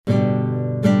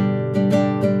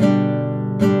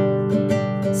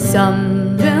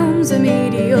Some films are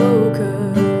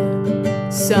mediocre,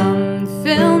 some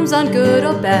films aren't good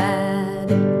or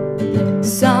bad,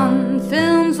 some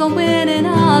films won't win an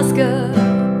Oscar,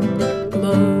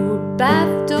 Globe,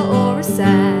 BAFTA or a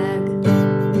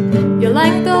SAG. You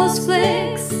like those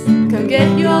flicks? Come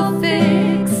get your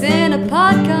fix in a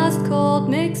podcast called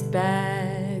Mixed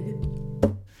Bag.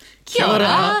 Kia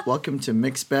ora. Welcome to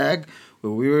Mixed Bag,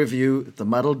 where we review the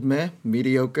muddled meh,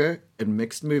 mediocre, and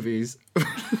mixed movies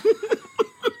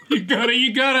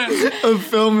You got it. of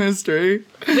film history.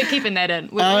 We're keeping that in.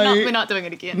 We're not doing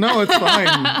it again. No, it's fine.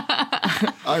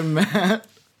 I'm Matt.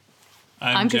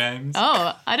 I'm James.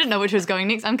 Oh, I didn't know which was going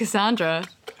next. I'm Cassandra.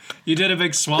 You did a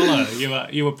big swallow. You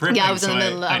were prepping. Yeah, I was in so the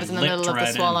middle. I was in the leapt middle of the right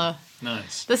in. swallow.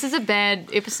 Nice. This is a bad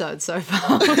episode so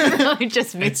far. We really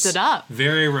just mixed it up.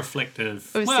 Very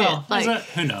reflective. We've Well, said, is it?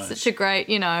 Who knows? Such a great,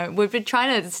 we've been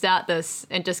trying to start this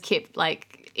and just kept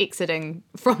exiting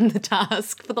from the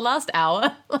task for the last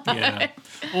hour. Yeah.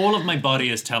 All of my body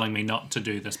is telling me not to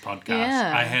do this podcast.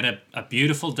 Yeah. I had a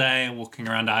beautiful day walking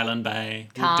around Island Bay.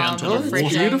 Calm, Walked down to the water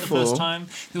refreshing. the first time.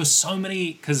 There were so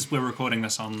many, because we're recording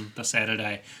this on the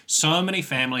Saturday, so many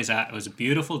families out. It was a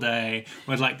beautiful day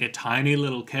with their tiny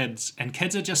little kids. And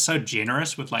kids are just so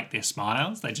generous with their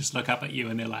smiles. They just look up at you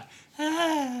and they're like,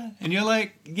 ah. And you're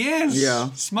like, yes,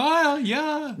 Yeah. smile,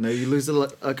 yeah. No, you lose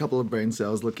a couple of brain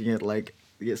cells looking at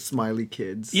smiley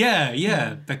kids.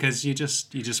 Yeah, because you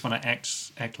just want to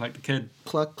act like the kid.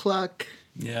 Cluck cluck.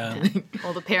 Yeah.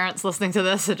 All the parents listening to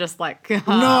this are just like,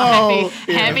 No.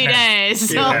 happy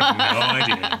days. I have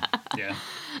no idea. Yeah.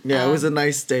 Yeah, it was a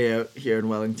nice day out here in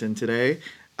Wellington today.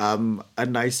 A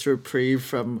nice reprieve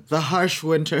from the harsh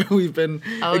winter we've been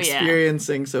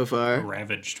experiencing so far.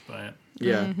 Ravaged by it.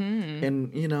 Yeah.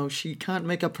 And, she can't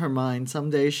make up her mind.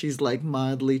 Some days she's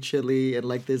mildly chilly and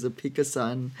there's a peak of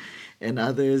sun. And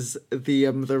others, the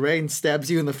rain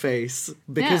stabs you in the face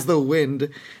because the wind,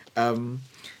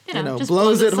 Just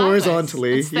blows it sideways.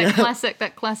 horizontally. It's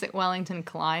that classic Wellington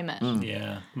climate.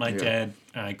 Yeah. My dad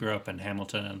grew up in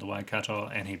Hamilton and the Waikato,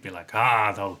 and he'd be like,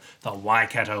 the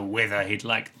Waikato weather. He'd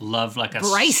love a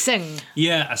Bracing.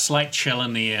 a slight chill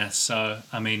in the air. So,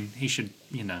 I mean, he should,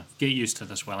 get used to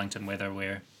this Wellington weather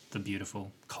where the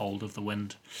beautiful cold of the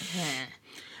wind. Yeah.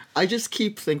 I just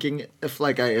keep thinking if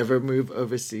I ever move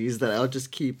overseas that I'll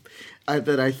just keep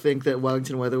that I think that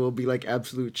Wellington weather will be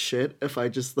absolute shit if I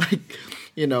just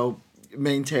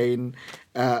maintain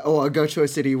or I'll go to a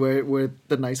city where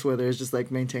the nice weather is just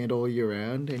maintained all year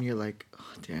round and you're like, oh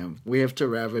damn, we have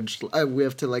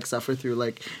to suffer through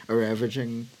a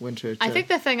ravaging winter I think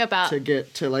the thing about to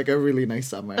get to a really nice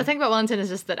summer. the thing about Wellington is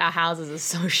just that our houses are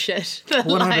so shit.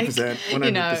 100%,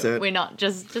 100%. We're not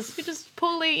we're just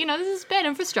poorly. This is bad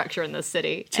infrastructure in this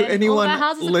city. To and anyone all of our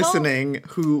houses are listening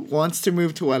who wants to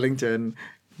move to Wellington,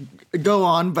 go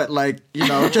on, but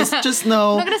just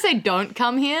know. I'm not gonna say don't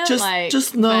come here.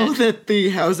 Just know that the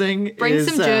housing bring is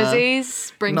some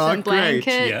jerseys, bring not some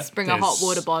blankets, Yeah, bring a hot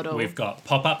water bottle. We've got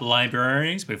pop-up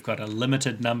libraries. We've got a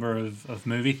limited number of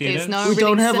movie theaters. There's no We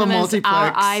don't have a cinemas,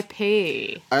 multiplex.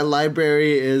 RIP. Our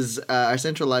library is our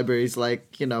central library is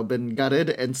been gutted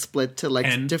and split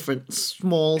to different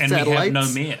small and satellites. we have no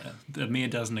mayor. The mayor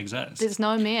doesn't exist. There's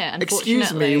no mayor. Unfortunately.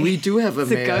 Excuse me, we do have a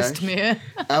It's mayor. a ghost mayor.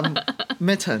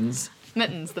 Mittens.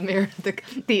 Mittens, the mayor,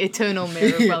 the eternal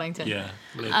mayor of Wellington. Yeah,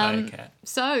 led by a cat.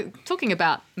 So, talking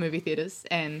about movie theatres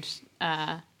and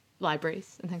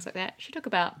libraries and things like that, should talk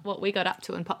about what we got up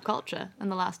to in pop culture in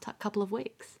the last couple of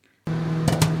weeks.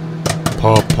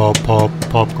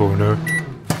 Popcorner.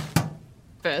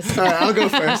 First. I'll go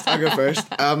first.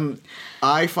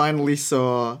 I finally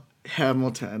saw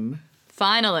Hamilton.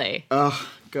 Finally. Oh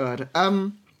God.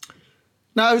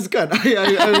 No, it was good. I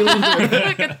really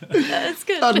enjoyed it. That's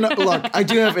good. No, look, I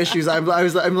do have issues. I'm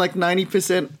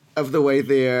 90% of the way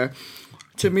there.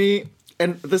 To me,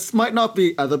 and this might not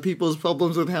be other people's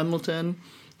problems with Hamilton.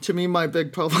 To me, my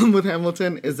big problem with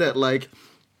Hamilton is that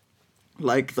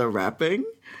the rapping,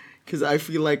 because I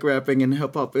feel like rapping in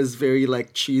hip hop is very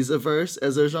cheese-averse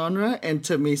as a genre, and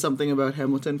to me, something about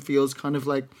Hamilton feels kind of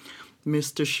like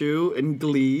Mr. Shoe and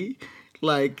Glee.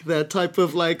 That type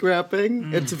of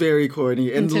rapping, it's very corny.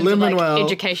 And in terms Lin-Manuel, of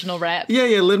educational rap.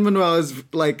 yeah, Lin-Manuel is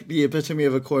the epitome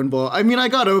of a cornball. I mean, I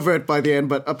got over it by the end,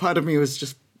 but a part of me was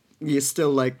just, you're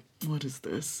still what is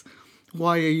this?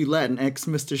 Why are you Latinx,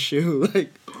 Mr. Shoe?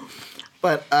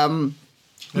 But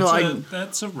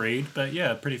That's a read, but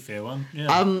yeah, a pretty fair one.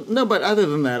 Yeah. No, but other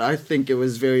than that, I think it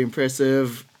was very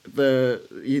impressive. The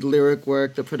lyric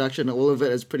work, the production, all of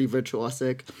it is pretty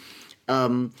virtuosic.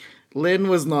 Lin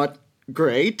was not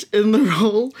great in the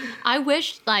role. I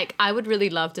wish, I would really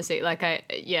love to see,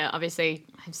 obviously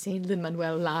I've seen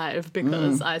Lin-Manuel live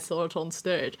because I saw it on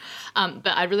stage. But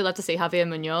I'd really love to see Javier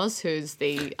Munoz, who's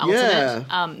the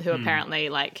alternate, who apparently,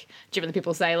 like, generally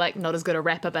people say, like, not as good a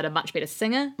rapper, but a much better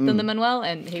singer than Lin-Manuel,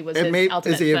 and he was his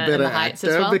alternate is he a for In better the Heights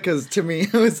actor? as well. Because to me,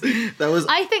 that was.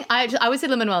 I think I would say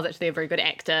Lin-Manuel is actually a very good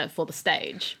actor for the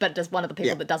stage, but just one of the people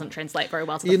Yeah. that doesn't translate very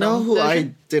well to the You know film who I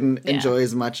version. didn't Yeah. enjoy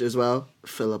as much as well?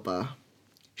 Philippa.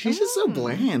 She's just so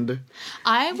bland.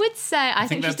 I would say I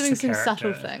think she's that's doing the some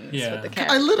subtle character. things Yeah. with the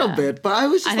character. A little bit, but I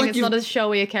was just I think like, it's you, not as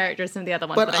showy a character as some of the other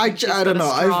ones, But but I I think she's don't got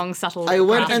know, a strong, subtle. I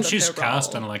went I think and- she's her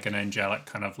cast role. in like an angelic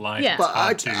kind of light. Yeah. It's But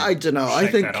hard to I don't know. I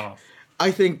shake think that off.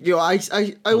 I think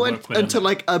I went work within into that.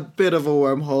 like a bit of a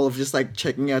wormhole of just like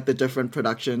checking out the different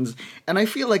productions, and I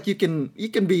feel like you can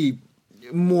be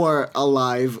more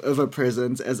alive of a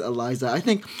presence as Eliza. I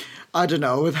think. I don't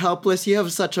know, with Helpless, you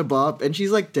have such a bop, and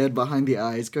she's like dead behind the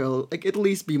eyes, girl. Like, at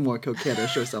least be more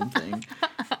coquettish or something.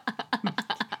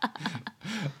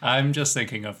 I'm just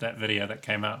thinking of that video that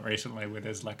came out recently where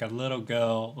there's like a little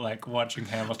girl like watching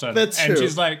Hamilton. That's and true.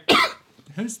 she's like,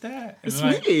 who's that? And It's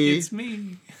I'm like, me. It's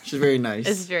me. She's very nice.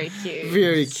 It's very cute.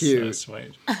 very So cute.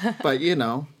 sweet. But, you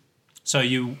know. So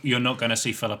you're not going to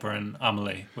see Philippa and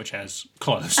Amelie, which has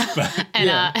closed, but And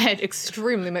Yeah. had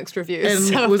extremely mixed reviews.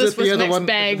 And so was this it the was other mixed one?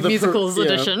 bag the musicals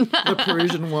edition. The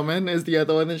Parisian Woman is the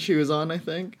other one that she was on, I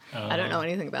think. I don't know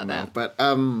anything about that. But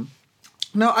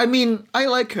no, I mean, I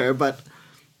like her, but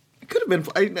it could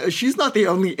have been. She's not the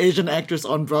only Asian actress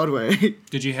on Broadway.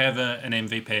 did you have an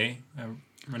MVP?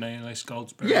 Renee Elise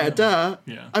Goldsberry? Yeah, duh.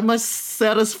 Yeah. I'm a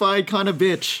satisfied kind of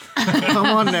bitch. Come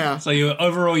on now. So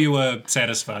overall you were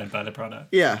satisfied by the product.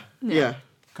 Yeah.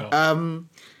 Cool.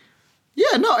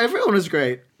 Yeah, no, everyone was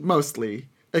great, mostly.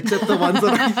 Except the ones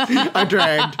that I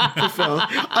dragged for Phil.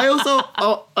 I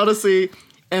also, honestly,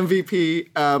 MVP,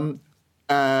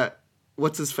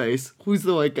 what's his face? Who's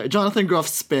the white guy? Jonathan Groff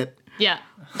spit. Yeah.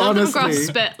 Honestly, Jonathan Groff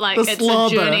spit, like, the it's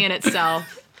slobber. a journey in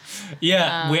itself.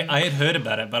 Yeah, I had heard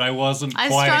about it, but I wasn't I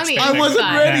quite strongly expecting I wasn't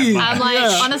that ready. much. I'm like,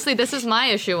 Yeah. honestly, this is my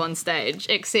issue on stage,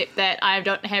 except that I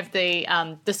don't have the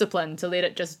discipline to let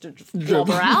it just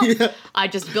flobber out. Yeah. I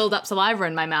just build up saliva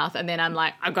in my mouth, and then I'm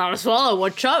like, I gotta swallow or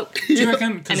choke. Do you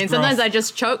reckon? 'Cause And then sometimes I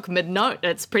just choke mid-note.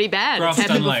 It's pretty bad. Groff's It's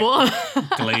happened done, before.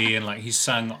 like, Glee and like he's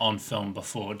sung on film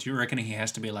before. Do you reckon he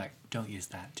has to be like, don't use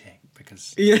that tech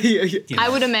because Yeah. you know. I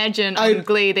would imagine on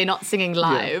Glee they're not singing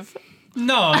live.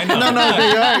 No, I know. No, they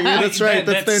are. Yeah, that's right.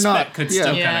 That They're spit not. could Yeah. still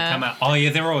kind Yeah. of come out. Oh yeah,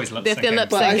 they're always lip They're syncing. lip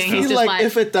But I He's feel just like, like-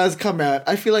 if it does come out,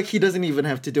 I feel like he doesn't even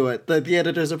have to do it. The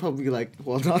editors are probably like,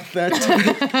 well, not that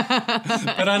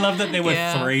time. But I love that there were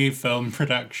Yeah. 3 film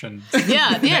productions.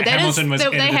 Yeah, that is. Hamilton was They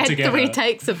edited had together. 3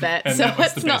 takes of that, And so that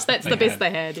was it's the not. best That's that the they best they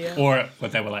had. Yeah. Or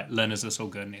what they were like, Lynn, is this all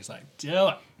good? And he's like, do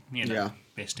it. You know, Yeah.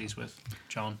 besties with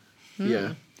John.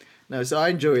 Yeah. No, so I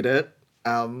enjoyed it.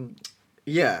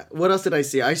 Yeah. What else did I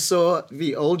see? I saw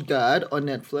The Old Guard on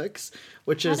Netflix,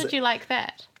 which How is. did you like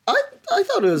that? I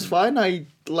thought it was fine. I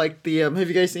liked the. Have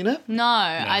you guys seen it? No,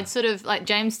 I'd sort of like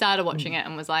James started watching it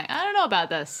and was like, I don't know about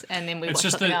this, and then we It's watched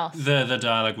just something else. the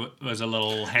dialogue was a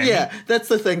little hammy. Yeah, that's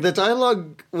the thing. The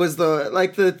dialogue was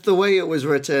the way it was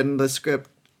written. The script,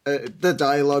 the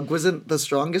dialogue wasn't the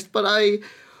strongest, but I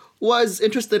was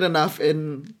interested enough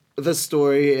in the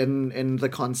story and in the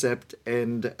concept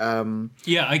and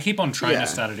Yeah, I keep on trying Yeah. to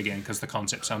start it again because the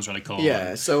concept sounds really cool.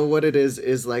 yeah. So what it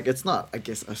is like it's not, I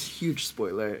guess, a huge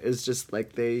spoiler. It's just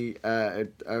like they are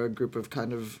a group of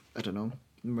kind of, I don't know,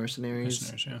 mercenaries.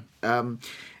 Listeners, yeah.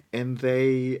 And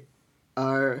they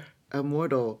are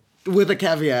immortal with a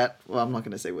caveat. Well, I'm not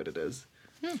going to say what it is.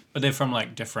 But they're from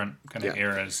like different kind of Yeah.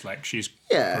 eras. Like she's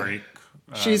Yeah. Greek.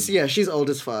 She's old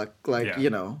as fuck. Like, Yeah. you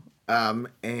know.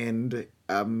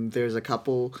 And there's a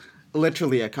couple,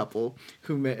 literally a couple,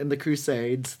 who met in the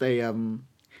Crusades. They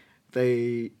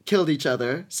killed each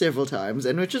other several times,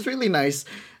 and which is really nice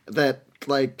that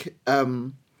like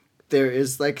there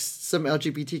is like some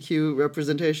LGBTQ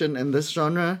representation in this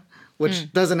genre,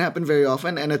 which doesn't happen very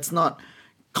often, and it's not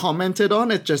commented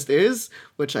on. It just is,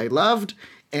 which I loved.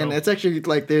 And Cool. it's actually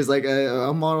like there's like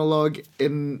a monologue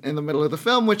in the middle of the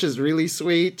film, which is really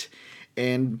sweet,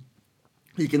 and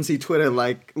you can see Twitter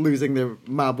like losing their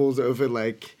marbles over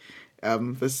like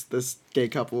this gay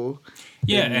couple.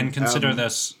 Yeah, in, and consider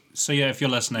this. So yeah, if you're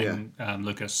listening, Yeah.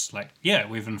 Lucas, like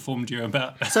we've informed you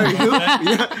about. Sorry, who?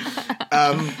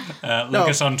 Yeah,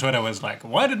 Lucas on Twitter was like,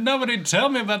 "Why did nobody tell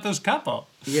me about this couple?"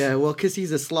 yeah. Well, because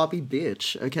he's a sloppy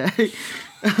bitch. Okay.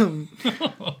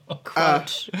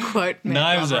 Quote Matt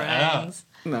Knives are Roberts.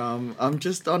 No, I'm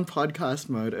just on podcast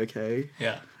mode. Okay.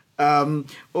 Yeah.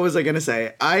 What was I gonna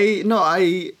say?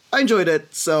 I enjoyed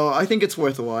it, so I think it's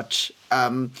worth a watch.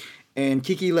 And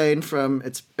Kiki Lane from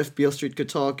If Beale Street Could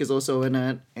Talk is also in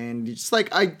it. And just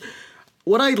like,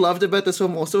 what I loved about this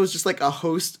film also was just like a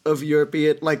host of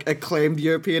European, like acclaimed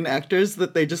European actors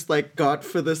that they just like got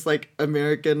for this like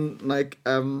American like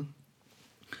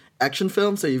action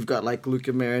film. So you've got like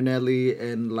Luca Marinelli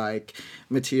and like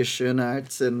Matthias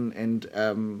Schoenaerts and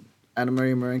Anna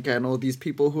Maria Marinka and all these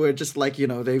people who are just like, you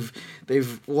know,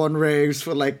 they've won raves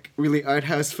for like really art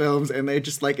house films, and they're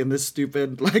just like in this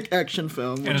stupid like action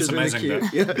film, And which it's is really amazing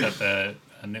cute. that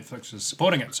Netflix is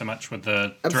supporting it so much with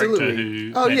the Absolutely. director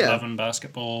who made yeah. Love and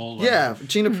Basketball. Yeah,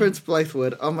 Gina Prince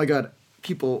Blythewood. Oh my god,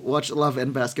 people watch Love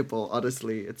and Basketball.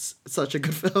 Honestly, it's such a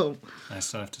good film. I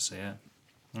still have to see it.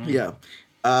 Yeah.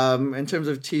 In terms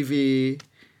of TV,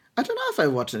 I don't know if I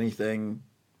watch anything.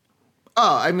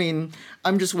 Oh, I mean,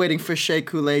 I'm just waiting for Shea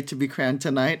Coulee to be crowned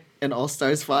tonight in All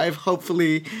Stars 5.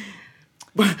 Hopefully,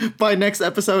 by next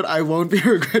episode, I won't be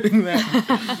regretting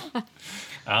that.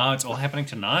 Oh, it's all happening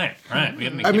tonight. Right. We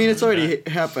haven't been I mean, given it's already that.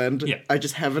 happened. Yeah. I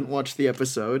just haven't watched the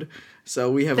episode. So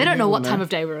we haven't. They don't know what even, time of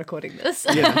day we're recording this.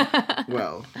 Yeah.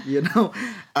 Well, you know.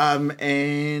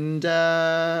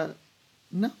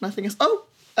 No, nothing else.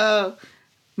 Oh,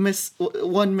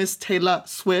 Miss Taylor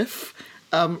Swift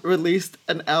released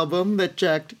an album that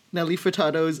jacked Nelly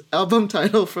Furtado's album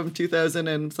title from 2000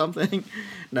 and something.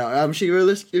 No, she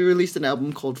released an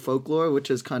album called Folklore, which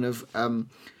is kind of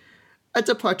a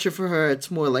departure for her.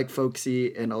 It's more like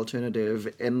folksy and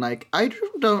alternative, and like I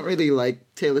don't really like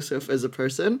Taylor Swift as a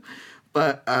person,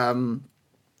 but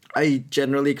I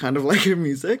generally kind of like her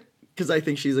music because I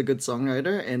think she's a good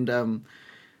songwriter, and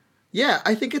yeah,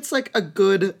 I think it's like a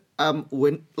good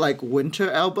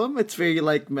winter album. It's very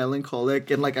like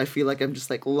melancholic, and like I feel like I'm just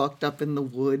like locked up in the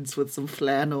woods with some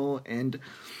flannel, and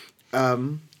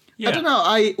Yeah. I don't know.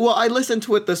 I listened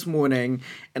to it this morning,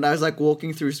 and I was like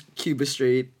walking through Cuba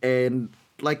Street, and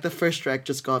like the first track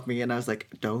just got me, and I was like,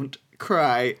 don't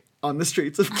cry on the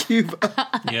streets of Cuba.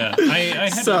 Yeah. I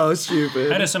had So stupid.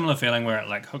 I had a similar feeling where it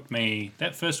like hooked me.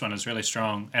 That first one is really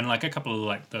strong, and like a couple of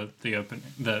like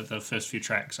the first few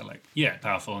tracks are like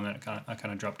powerful, and then I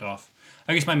kind of dropped off.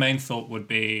 I guess my main thought would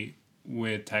be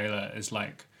with Taylor is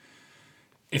like,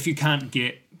 if you can't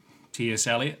get T.S.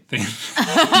 Eliot, then you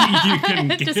can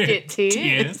Just get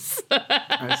tears.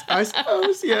 I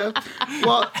suppose, yeah.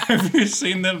 Well, Have you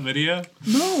seen that video?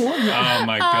 no. Oh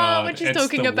my god! Which is it's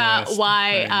talking the about worst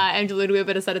why thing. Angela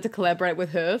Weber decided to collaborate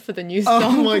with her for the new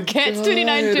song my Cats God.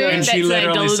 2019. And That's she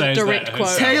literally a says direct that quote.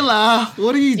 herself. Taylor,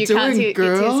 what are you, You doing, can't get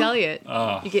girl? T.S. Eliot.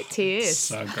 You get tears.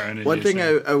 So grown. One thing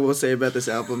I will say about this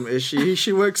album is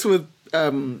she works with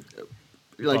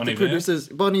like Bon the Iver? producers,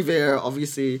 Bon Iver,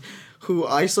 obviously, who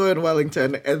I saw in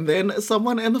Wellington, and then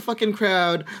someone in the fucking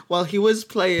crowd while he was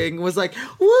playing was like,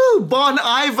 "Woo, Bon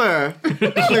Iver!"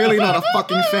 Clearly not a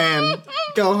fucking fan.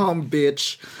 Go home,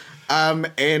 bitch.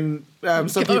 And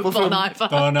some Go people Bon from Iver.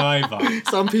 Bon Iver.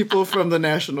 some people from the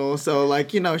National. So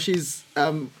like, you know, she's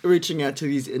reaching out to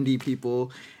these indie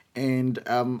people, and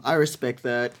I respect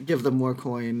that. Give them more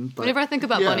coin. But Whenever I think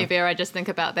about yeah. Bon Iver, I just think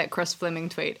about that Chris Fleming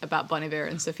tweet about Bon Iver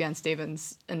and Sufjan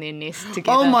Stevens in their nest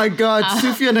together. Oh my god,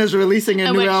 Sufjan is releasing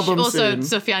a new Which album also soon.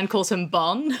 Sufjan calls him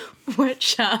Bon,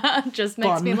 which just makes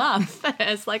Bon. me laugh.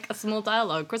 It's like a small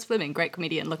dialogue. Chris Fleming, great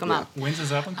comedian. Look him up. When's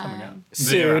his album coming out?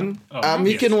 Soon. Oh,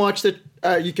 You yes. can watch the.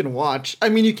 You can watch. I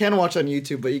mean, you can watch on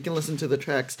YouTube, but you can listen to the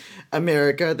tracks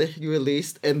 "America" that he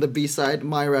released and the B-side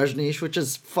 "My Rajneesh," which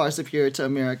is far superior to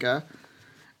 "America."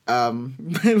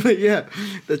 But yeah,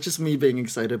 that's just me being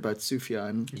excited about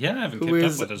Sufjan, Yeah, I haven't who kept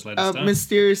is up with his latest stuff.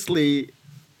 mysteriously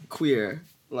queer,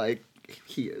 like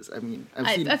he is. I mean,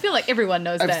 I feel like everyone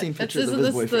knows I've that. seen It's- pictures of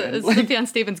it's- his it's the- boyfriend. it's Like- Sufjan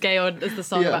Stevens Gay, or is the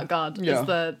song Yeah, about God?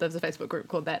 yeah. There's a Facebook group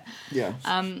called that. yeah.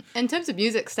 In terms of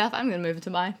music stuff, I'm going to move into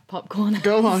my popcorn.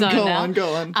 Go on, zone go now. on,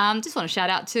 go on. Just want to shout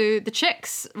out to the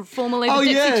Chicks, formerly the Oh,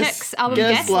 Dixie yes. Chicks album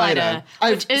Gaslighter. Gaslighter,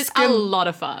 I've which is a skimmed- lot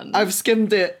of fun. I've skimmed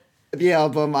the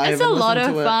album. I It's a haven't lot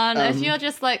listened of to fun. it. If you're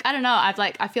just like, I don't know,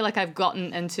 I feel like I've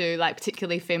gotten into like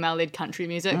particularly female-led country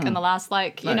music in the last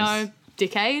like, you Nice. know,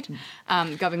 decade,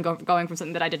 going from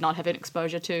something that I did not have an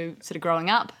exposure to sort of growing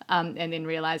up, and then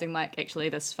realizing like actually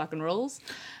this fucking rules.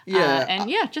 Yeah. And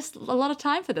yeah, just a lot of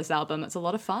time for this album. It's a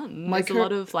lot of fun. My There's a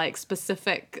lot of like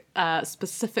specific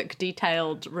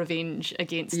detailed revenge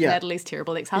against Yeah. Natalie's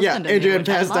terrible Yeah, ex-husband. in there, Adrian which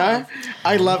I Pasdar. love.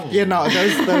 I love,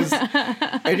 those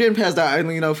Adrian Pasdar I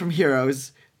only know from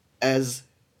Heroes as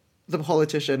the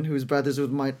politician who's brothers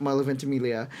with Milo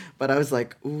Ventimiglia, but I was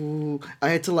like, ooh, I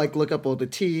had to like look up all the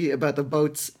tea about the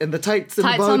boats and the tights in the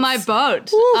Tights boats. on My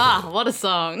Boat. Woo. Ah, what a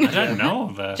song. I don't know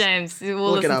of this. James,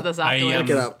 we'll Look it listen to up. this afterwards. Look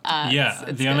it up.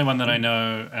 It's The only one that I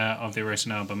know of their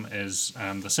recent album is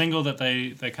the single that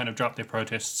they kind of dropped, their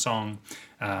protest song.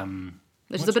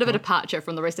 Which is a bit of a departure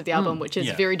from the rest of the album, which is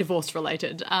Yeah. very divorce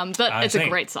related. But I it's see. a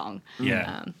great song.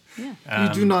 Yeah. You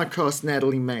do not cross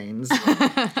Natalie Maines.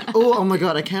 Oh my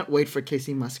god, I can't wait for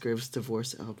Casey Musgrave's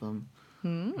divorce album.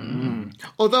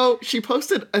 Although she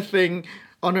posted a thing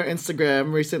on her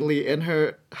Instagram recently and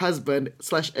her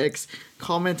husband/ex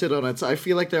commented on it, so I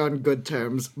feel like they're on good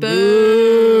terms.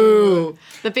 Boo!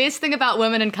 The best thing about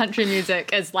women in country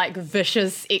music is like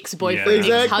vicious ex-boyfriend,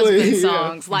 Yeah. ex-husband Exactly, yeah.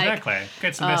 songs. Like, Exactly.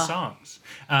 Get some best songs.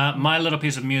 My little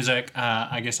piece of music,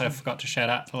 I guess I forgot to shout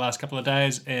out for the last couple of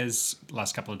weeks,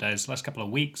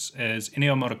 is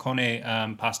Ennio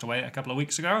Morricone passed away a couple of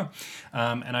weeks ago.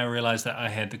 And I realized that I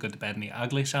had the Good, the Bad, and the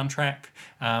Ugly soundtrack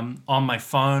on my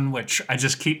phone, which I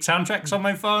just keep soundtracks on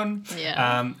my phone.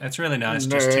 Yeah. It's really nice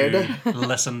just to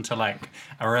listen to like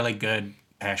a really good,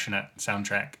 passionate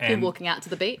soundtrack. you're And walking out to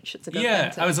the beach. It's a good yeah,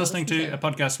 thing to I was listening listen to a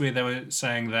podcast where they were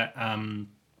saying that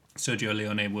Sergio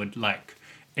Leone would like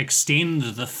extend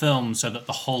the film so that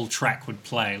the whole track would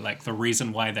play. Like the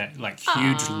reason why that like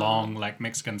huge long like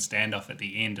Mexican standoff at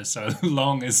the end is so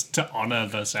long is to honor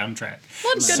the soundtrack.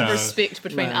 What good So- respect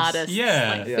between Nice. artists,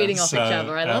 Yeah. like feeding off So, each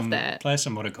other. I love that. Play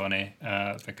some Morricone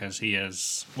because he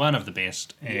is one of the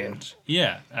best. And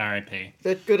R.I.P.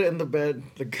 That Good and the Bad,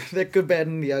 that Good, Bad,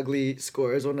 and the Ugly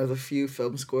score is one of the few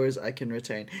film scores I can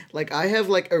retain. Like I have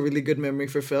like a really good memory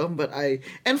for film,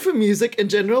 and for music in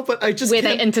general, but I just Where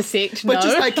can't, they intersect, But no.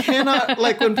 just I cannot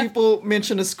like when people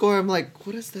mention a score, I'm like,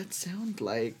 what does that sound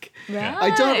like? I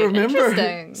don't Right, remember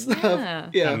interesting. stuff.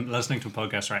 Yeah. I'm listening to a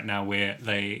podcast right now where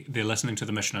they're listening to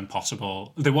the Mission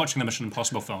Impossible. They're watching the Mission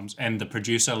Impossible films, and the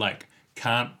producer like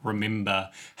can't remember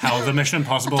how the Mission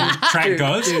Impossible track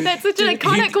goes. That's such an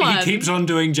iconic one. He keeps on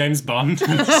doing James Bond.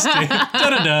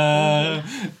 Da-da-da.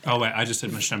 Oh wait, I just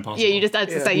did Mission Impossible. Yeah, you just had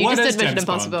to say you What just is did Mission James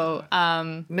Bond?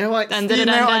 Impossible. Now I Dun, see, dun,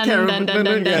 now I dun, can't dun, dun, remember.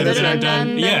 dun, dun, Yeah, that's dun, right.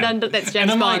 dun, Yeah. dun, dun, that's And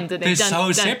James I'm like, Bond. And they're then so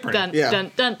dun, separate. Dun, Yeah.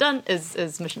 dun, dun, dun,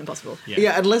 is Mission Impossible.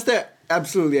 Yeah, unless they're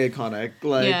absolutely iconic.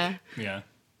 Like, Yeah. Yeah.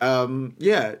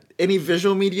 Any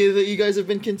visual media that you guys have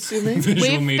been consuming?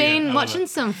 Visual We've media, I been love watching it.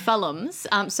 some films.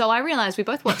 So I realised we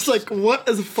both watched It's like, what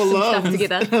is Fallout? stuff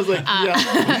together. I was like,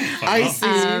 yeah. I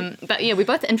see. But yeah, we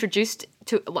both introduced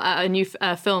to a new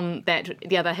film that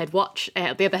the other had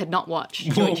not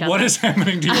watched to each other. What is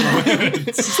happening to your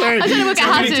words? Sorry. I don't know what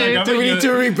how Somebody take to. over Do we need to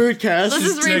reboot cast? Let's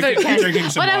just Just reboot drinking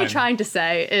cast. some What I'm wine. trying to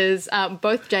say is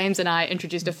both James and I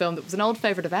introduced a film that was an old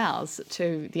favourite of ours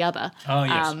to the other. Oh,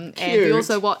 yes. And we Cute.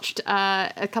 also watched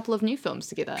a couple of new films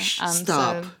together.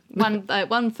 Stop. So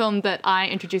one film that I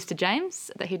introduced to James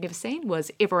that he'd never seen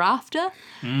was Ever After,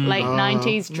 late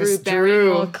 90s Drew Miss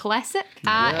Barrymore Drew. classic.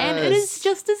 And it is Yes.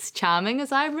 just as charming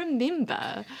as I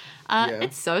remember.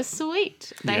 It's so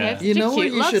sweet. They Yeah. have such You know a what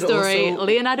cute you love should story. also-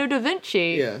 Leonardo da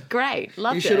Vinci. Yeah. Great.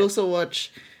 Loved You it. should also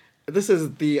watch. This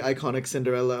is the iconic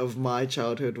Cinderella of my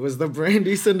childhood. Was the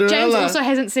Brandy Cinderella? James also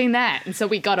hasn't seen that, and so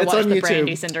we got to It's watch on the YouTube.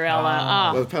 Brandy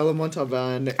Cinderella. with Paolo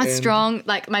Montalban. A strong,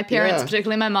 like my parents, Yeah.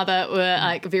 particularly my mother, were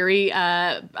like very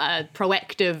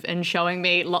proactive in showing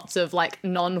me lots of like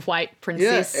non-white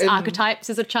princess and- archetypes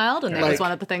as a child, and that was Like-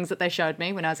 one of the things that they showed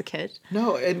me when I was a kid.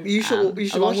 No, and you should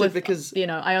Along watch with, it because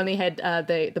I only had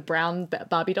the brown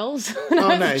Barbie dolls when I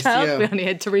was nice, a child. yeah. We only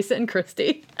had Teresa and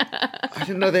Christy. I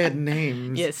didn't know they had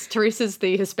names. Yes, Teresa's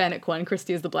the Hispanic one,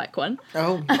 Christy is the black one.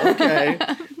 Oh, okay.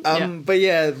 But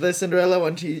yeah, the Cinderella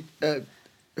one.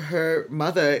 Her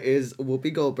mother is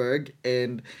Whoopi Goldberg,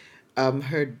 and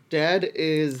her dad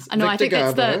is. No, I Victor think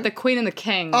that's Garber. the Queen and the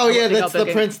King. Oh, are yeah, what they that's got the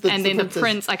big in. prince, that's And the then the princess.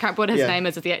 prince, I can't remember what his Yeah. name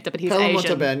is as the actor, but he's Paolo Asian.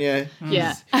 Montalban, yeah.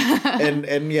 Yeah.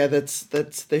 and yeah, that's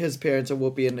his parents are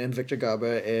Whoopi and Victor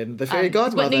Garber, and the fairy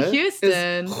godmother Whitney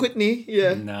Houston. is Whitney.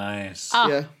 Yeah, Nice.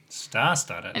 yeah.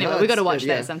 Star-studded. Anyway, No, we got to it's watch good,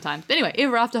 that yeah. sometime. But anyway,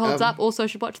 Ever After holds up. Also,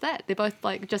 should watch that. They're both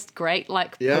like just great,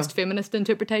 like Yeah. post-feminist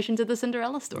interpretations of the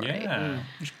Cinderella story. Yeah.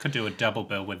 You could do a double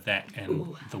bill with that and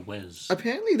The Wiz.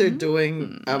 Apparently, they're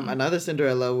doing another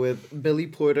Cinderella with Billy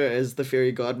Porter as the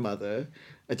fairy godmother.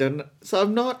 I don't know. So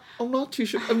I'm not too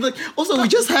sure. I'm like, also, we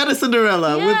just had a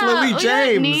Cinderella with Yeah, Lily we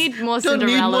James. don't need more Don't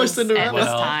need more Cinderellas Cinderella. at this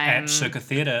Well, time. at Circa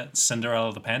Theatre,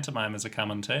 Cinderella the Pantomimes are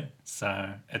coming too. So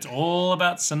it's all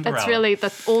about Cinderella. That's really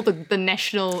all the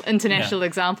national, international Yeah.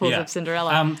 examples Yeah. of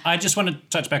Cinderella. I just want to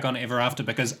touch back on Ever After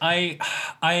because I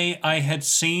had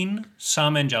seen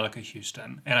some Angelica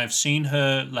Houston and I've seen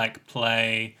her like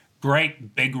play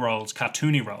great big roles,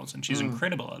 cartoony roles, and she's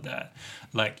incredible at that.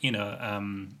 Like,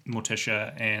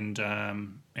 Morticia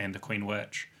and the Queen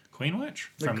Witch.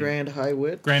 The Grand High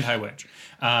Witch. Grand High Witch.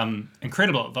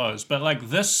 Incredible at those. But like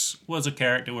this was a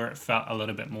character where it felt a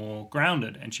little bit more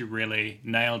grounded and she really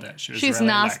nailed it. She's really,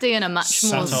 nasty in a much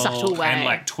more subtle way. And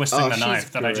like twisting the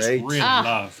knife that I just really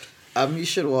loved. You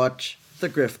should watch The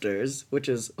Grifters, which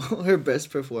is her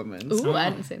best performance. Ooh, I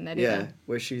hadn't seen that either. Yeah,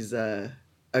 where she's a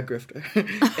grifter.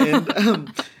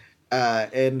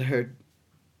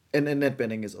 and Annette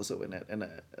Bening is also in it in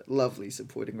a lovely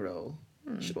supporting role.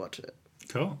 You should watch it.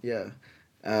 Cool. Yeah.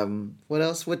 What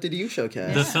else? What did you show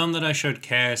Cass? The film that I showed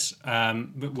Cass,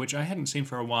 which I hadn't seen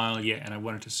for a while yet, and I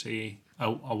wanted to see a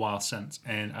while since,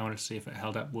 and I wanted to see if it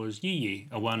held up, was Yi Yi,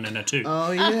 a 1 and a 2.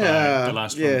 Oh, yeah. The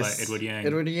last film by Edward Yang.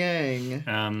 Edward Yang.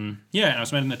 And it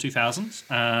was made in the 2000s,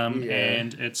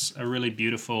 and it's a really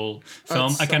beautiful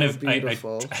film.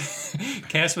 Beautiful.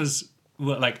 Cass was,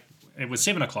 like, it was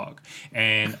 7 o'clock,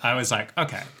 and I was like,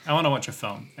 okay, I want to watch a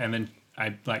film, and then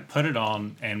I like put it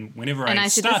on, and whenever I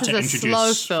said, this to is a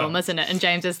slow film, isn't it? And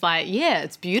James is like, yeah,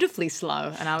 it's beautifully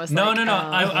slow. And I was no.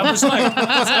 I was like,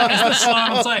 is this slow?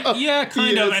 I was like, yeah,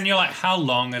 kind of. And you're like, how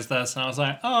long is this? And I was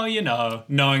like, oh,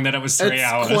 knowing that it was 3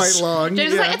 hours. It's quite long.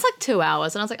 James was like, it's like 2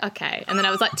 hours. And I was like, okay. And then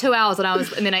I was like, 2 hours.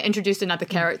 And then I introduced another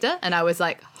character, and I was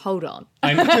like, hold on.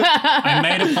 I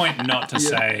made a point not to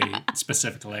say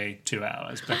specifically 2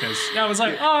 hours because I was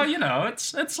like,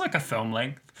 it's like a film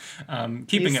length.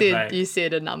 Keeping it vague. You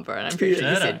said a number, and I'm pretty sure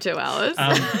you said 2 hours.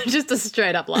 Just a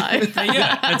straight up lie.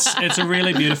 It's a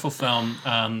really beautiful film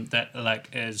that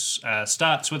like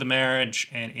starts with a marriage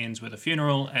and ends with a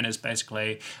funeral, and is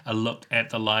basically a look at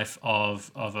the life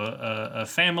of a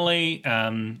family,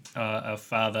 a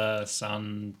father,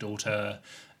 son, daughter,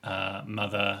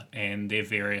 mother, and their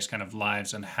various kind of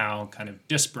lives and how kind of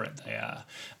disparate they are,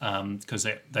 because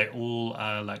they all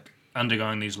are like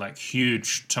undergoing these like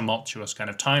huge tumultuous kind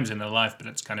of times in their life, but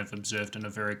it's kind of observed in a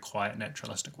very quiet,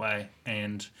 naturalistic way,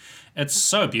 and it's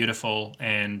so beautiful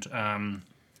and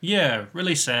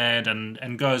really sad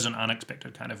and goes in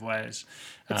unexpected kind of ways.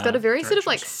 It's got a very sort of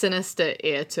like sinister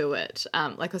air to it,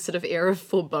 like a sort of air of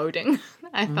foreboding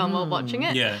I found while watching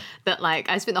it. Yeah. That like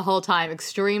I spent the whole time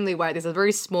extremely worried. There's a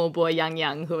very small boy,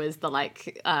 Yang, who is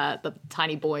the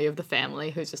tiny boy of the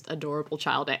family, who's just adorable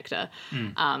child actor,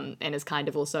 and is kind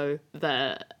of also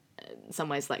in some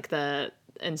ways like the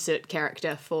insert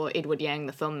character for Edward Yang,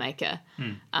 the filmmaker,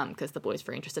 because the boy's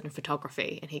very interested in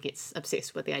photography and he gets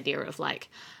obsessed with the idea of like,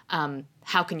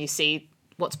 how can you see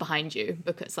what's behind you,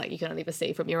 because like you can only ever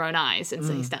see from your own eyes, and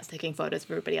so he starts taking photos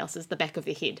of everybody else's, the back of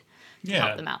their head, to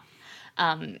help them out.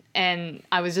 And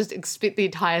I was just expect the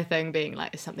entire thing being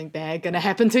like, is something bad going to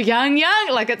happen to Yang?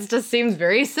 Like it just seems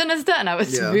very sinister, and I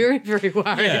was very, very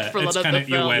worried for a lot of the film.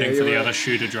 You're waiting for the other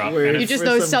shoe to drop. You just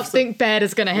know something bad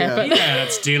is going to happen. Yeah,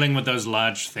 it's dealing with those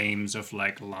large themes of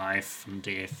like life and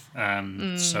death.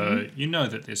 So you know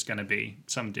that there's going to be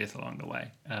some death along the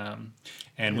way.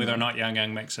 And whether or not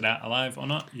Yang makes it out alive or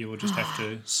not, you will just have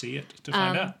to see it to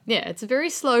find out. Yeah, it's a very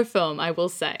slow film, I will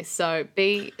say. So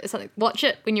watch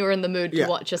it when you're in the mood to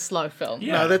watch a slow film.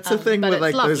 Yeah. No, that's the thing with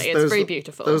like lovely. It's very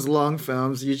beautiful. Those long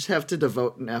films. You just have to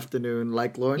devote an afternoon.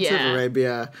 Like Lawrence of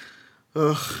Arabia.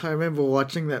 Ugh, I remember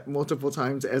watching that multiple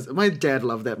times. As my dad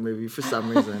loved that movie for some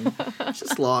reason. It's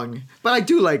just long, but I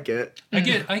do like it. I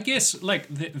guess like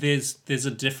there's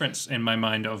a difference in my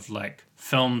mind of like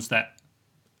films that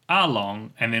are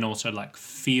long and then also like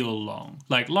feel long.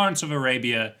 Like Lawrence of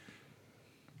Arabia,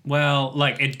 well,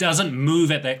 like it doesn't move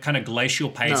at that kind of glacial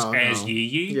pace as Yi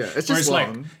Yi. Yeah, it's just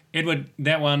long. Like Edward,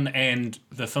 that one and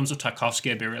the films of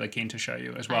Tarkovsky I'd be really keen to show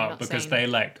you as well, because they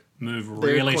like move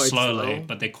really slowly,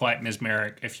 but they're quite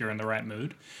mesmeric if you're in the right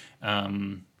mood.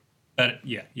 But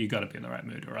yeah, you got to be in the right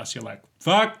mood, or else you're like,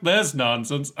 fuck this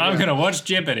nonsense. I'm gonna watch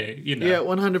Jeopardy. You know. Yeah,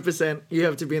 100%. You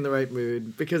have to be in the right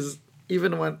mood, because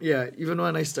even when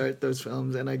I start those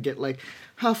films and I get like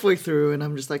halfway through and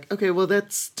I'm just like, okay, well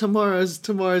that's tomorrow's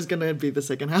gonna be the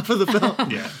second half of the film.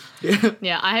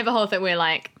 Yeah, I have a whole thing where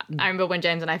like I remember when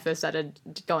James and I first started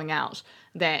going out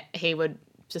that he would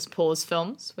just pause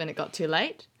films when it got too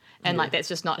late. And like that's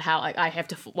just not how like I have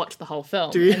to watch the whole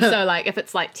film. And so like if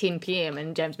it's like 10 p.m.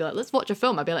 and James be like, let's watch a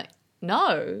film, I'd be like,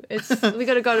 no, we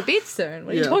got to go to bed soon.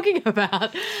 What are you talking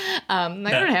about? I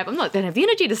don't have the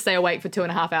energy to stay awake for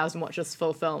 2.5 hours and watch this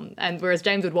full film. And whereas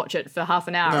James would watch it for half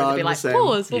an hour and be like,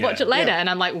 pause, we'll watch it later. And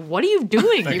I'm like, what are you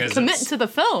doing? You commit to the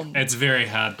film. It's very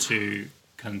hard to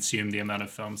consume the amount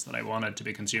of films that I wanted to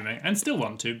be consuming, and still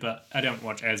want to, but I don't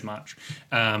watch as much.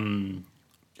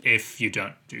 If you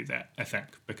don't do that, I think,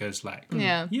 because like,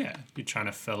 you're trying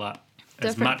to fill up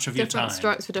as much of your time. Different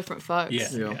strokes for different folks.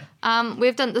 Yeah.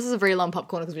 We've done, this is a very long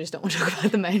popcorn because we just don't want to talk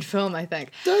about the main film, I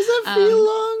think. Does it feel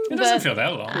long? It doesn't feel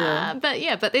that long.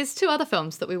 But there's 2 other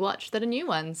films that we watched that are new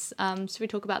ones. Should we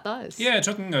talk about those? Yeah,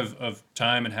 talking of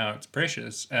time and how it's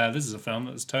precious, this is a film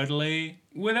that's totally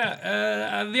without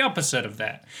the opposite of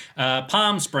that.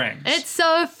 Palm Springs. It's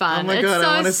so fun. Oh my it's God, so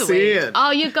I wanna sweet. see it.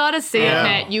 Oh, you gotta see it, Yeah.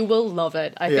 Matt. You will love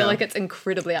it. I Yeah. feel like it's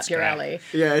incredibly up your great. alley.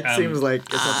 Yeah, it seems like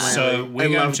it's up my So alley. we're I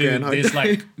going love to, Groundhog there's Day.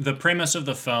 like the premise of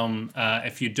the film,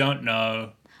 if you don't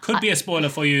know, could be a spoiler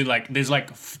for you, like there's like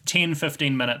 10,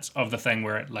 15 minutes of the thing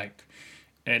where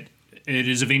it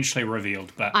is eventually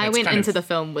revealed. But I it's went kind into of, the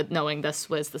film with knowing this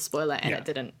was the spoiler, and Yeah. it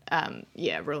didn't,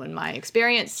 ruin my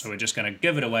experience. So we're just going to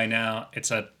give it away now.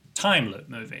 It's a time loop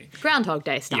movie. Groundhog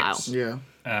Day style. Yes. Yeah.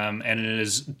 And it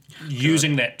is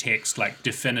using that text like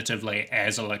definitively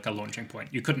as a launching point.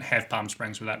 You couldn't have Palm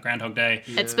Springs without Groundhog Day.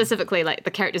 It's specifically like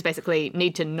the characters basically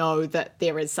need to know that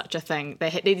there is such a thing. They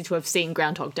needed to have seen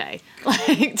Groundhog Day, for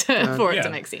it to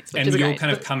make sense. Which And is you're great.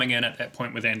 kind of coming in at that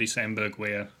point with Andy Samberg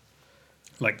where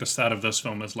like the start of this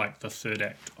film is like the third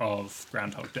act of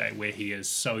Groundhog Day, where he is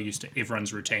so used to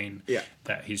everyone's routine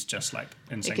that he's just like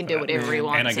in He sync can with do it. whatever he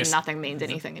wants, I and guess nothing means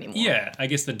anything anymore. Yeah, I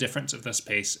guess the difference of this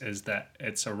piece is that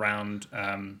it's around.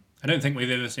 I don't think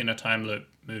we've ever seen a time loop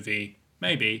movie.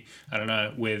 Maybe, I don't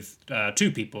know, with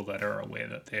 2 people that are aware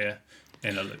that they're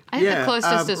in a loop. I think Yeah, the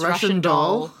closest is Russian Russian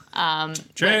Doll. Doll,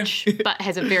 True. but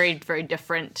has a very, very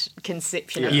different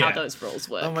conception of Yeah. how those rules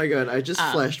work. Oh my God, I just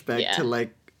flashed back yeah. to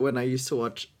like when I used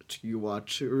to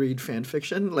read fan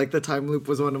fiction. Like the time loop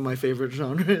was one of my favorite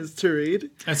genres to read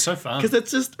It's so fun. because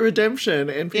it's just redemption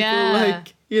and people Yeah.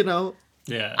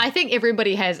 Yeah. I think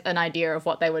everybody has an idea of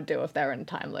what they would do if they were in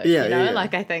time loop. Yeah, you know, yeah.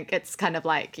 like I think it's kind of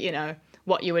like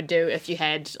what you would do if you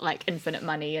had like infinite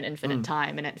money and infinite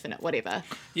time and infinite whatever.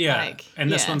 Yeah, Like,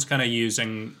 and this yeah. one's kind of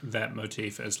using that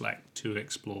motif as like to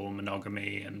explore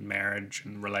monogamy and marriage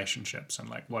and relationships and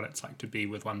like what it's like to be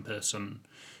with one person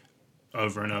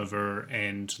over and over,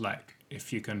 and like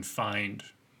if you can find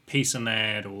peace in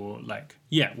that, or like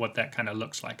what that kind of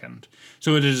looks like. And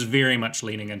so it is very much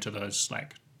leaning into those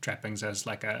like trappings as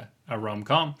like a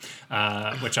rom-com,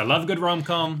 which I love. Good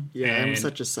rom-com. Yeah, I'm and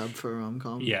such a sub for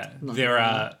rom-com. yeah, Not there gonna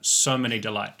are so many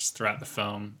delights throughout the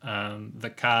film. The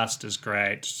cast is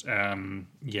great.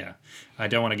 I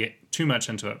don't want to get too much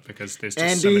into it because there's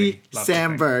just so Andy many lovely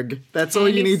things. Samberg. That's all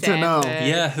you Andy need to know. Samberg.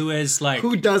 Yeah, who is like...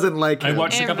 Who doesn't like I him?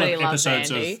 watched a couple Everybody of loves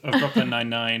episodes Andy. of Brooklyn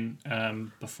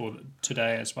Nine-Nine before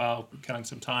today as well, killing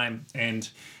some time, and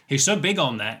he's so big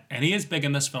on that, and he is big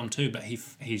in this film too, but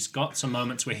he's got some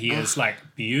moments where he is like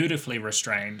beautifully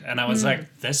restrained, and I was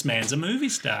like, this man's a movie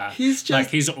star. He's just- like,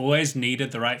 he's always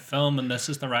needed the right film, and this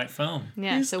is the right film.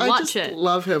 Yeah, so I watch just it.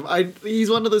 love him. He's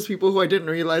one of those people who I didn't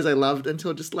realize I loved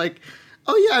until just like,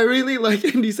 oh yeah, I really like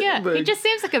Andy Yeah, Samberg. he just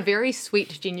seems like a very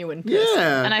sweet, genuine person.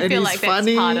 Yeah, and I and feel he's like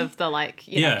funny. that's part of the like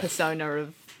Yeah. persona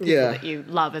of people Yeah. that you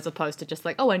love, as opposed to just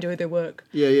like, oh, I enjoy their work.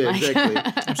 Yeah, Like- exactly.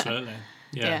 Absolutely.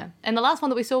 Yeah. And the last one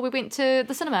that we saw, we went to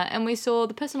the cinema and we saw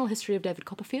The Personal History of David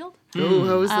Copperfield, Oh,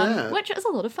 how was that? which is a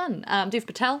lot of fun. Dev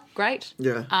Patel, great.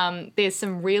 Yeah. There's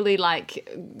some really like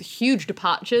huge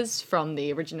departures from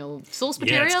the original source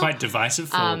material. Yeah, it's quite divisive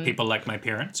for people like my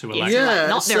parents who are like, yeah,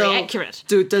 not very so, accurate.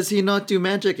 Dude, does he not do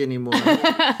magic anymore?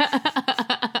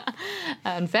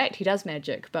 In fact, he does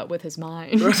magic, but with his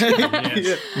mind.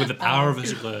 yes, with the power of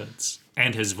his words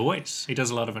and his voice. He does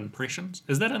a lot of impressions.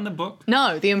 Is that in the book?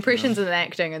 No, the impressions and the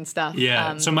acting and stuff.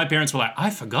 Yeah. So my parents were like, I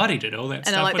forgot he did all that And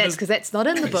stuff. I'm like, with that's his-" because that's not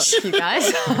in the book, you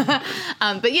guys.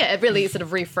 But yeah, it really sort of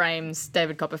reframes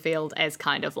David Copperfield as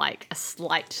kind of like a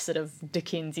slight sort of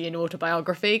Dickensian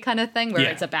autobiography kind of thing, where Yeah.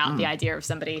 it's about the idea of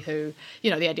somebody who,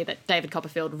 the idea that David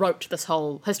Copperfield wrote this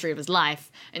whole history of his life.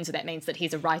 And so that means that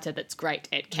he's a writer that's great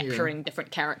at capturing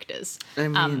different characters. I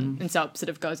mean- And so it sort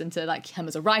of goes into like him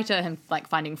as a writer, him like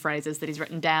finding phrases that he's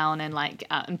written down and like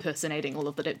impersonating all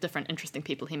of the different interesting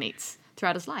people he meets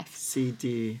throughout his life.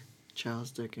 CD,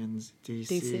 Charles Dickens,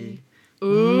 DC.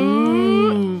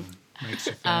 DC. Makes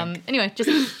you think. Anyway,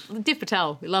 just Dev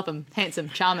Patel. We love him. Handsome,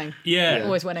 charming. Yeah.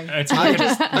 Always winning. It's I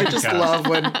like just love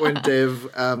when Dave,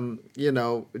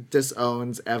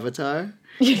 disowns Avatar.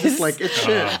 Yes. It's like it's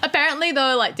shit. Apparently,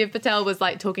 though, like Dev Patel was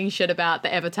like talking shit about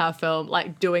the Avatar film,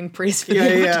 like doing press for Yeah,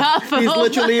 the yeah. Avatar film. He's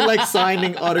literally like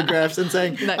signing autographs and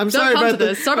saying, Like, "I'm "Don't sorry come about to the,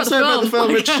 this. Sorry I'm about the sorry about the film."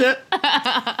 film. It's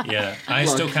shit." Yeah, I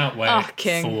still can't wait Oh,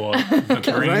 King. for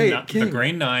the King.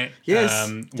 Green Knight. Yes,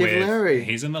 David with- Lowery.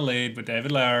 He's in the lead with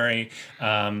David Lowery.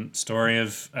 Story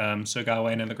of Sir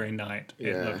Gawain and the Green Knight. It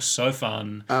Yeah. looks so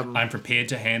fun. I'm prepared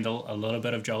to handle a little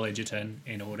bit of Joel Edgerton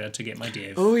in order to get my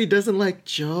dev. Oh, he doesn't like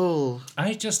Joel.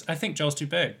 I think Joel's too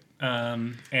big.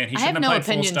 and he I shouldn't have no played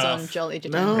full opinions staff. on Joel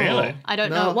Edgerton. No. Really? I don't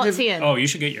No. know. What's he in? Oh, you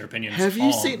should get your opinions. Have you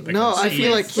on, seen? because No, I he feel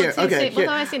is- like here. What's he Okay, seen? What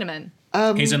have here. I seen him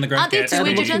in? he's in the Great Aren't there two Gatsby.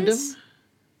 Animal Edgertons?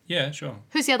 Yeah, sure.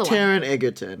 Who's the other one? Taron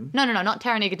Egerton. No, not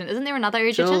Taron Egerton. Isn't there another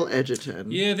Edgerton? Joel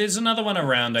Edgerton. Yeah, there's another one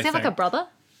around. Does he I have think. like a brother?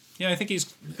 Yeah, I think he's.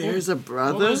 There's a All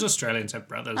brother. those Australians have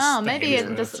brothers. Oh, that maybe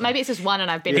Hemsworth, so- maybe it's just one, and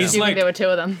I've been Yeah. assuming He's there were two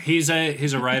of them. He's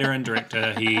a writer and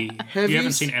director. You you haven't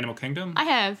s- seen Animal Kingdom? I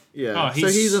have. Yeah. Oh, so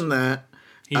he's in that.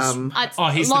 He's,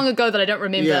 It's long ago that I don't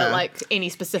remember Yeah. like any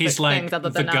specific He's like things other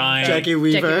the than guy- Jackie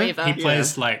Weaver. he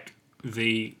plays like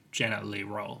the Janet Leigh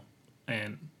role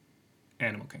in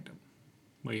Animal Kingdom,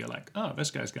 where you're like, oh,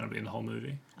 this guy's going to be in the whole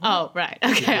movie. Oh, right.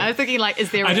 Okay. I was thinking, like, is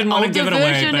there I an didn't wanna older give it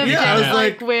away, version but of yeah, I was Janet,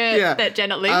 like, where yeah. that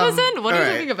Janet Leigh was in? What are you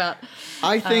alright. thinking about?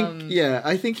 I think,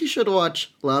 I think you should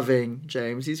watch Loving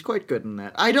James. He's quite good in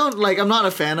that. I'm not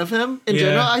a fan of him in Yeah.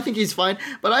 general. I think he's fine,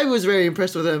 but I was very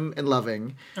impressed with him in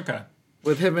Loving, Okay.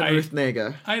 with him and Ruth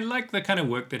Negga. I like the kind of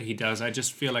work that he does. I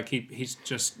just feel like he's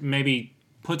just maybe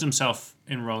puts himself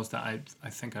in roles that I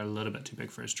think are a little bit too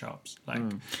big for his chops. Like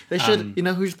They should, you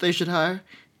know who they should hire?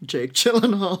 Jake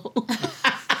Gyllenhaal.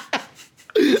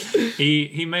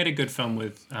 he made a good film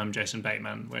with Jason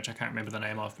Bateman, which I can't remember the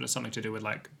name of, but it's something to do with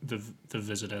like the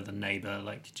visitor, the neighbor.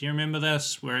 Like, do you remember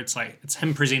this? Where it's like it's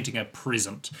him presenting a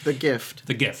present. The Gift.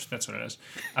 The Gift, that's what it is.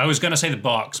 I was going to say The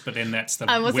Box, but then that's the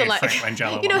I was weird like, Frank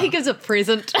Langella you know, one. he gives a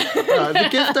present. The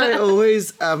Gift I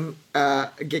always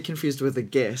get confused with The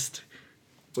Guest.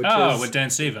 Which is, with Dan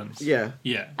Stevens. yeah.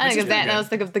 Yeah. I think which of is that, and I pretty was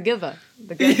thinking of The Giver.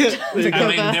 The Gift. good. I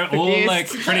mean, they're all Yes. like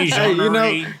pretty Hey,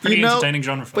 genre pretty entertaining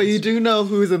genre films. But you do know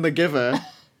who's in The Giver.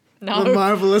 No. The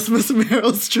marvelous Miss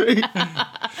Meryl Streep.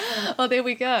 Oh, there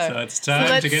we go. So it's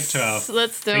time to get to our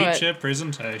let's do it. feature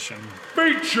presentation.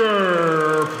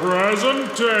 Feature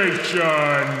presentation.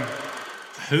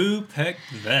 Who picked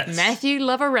this? Matthew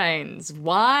Lover-Rains.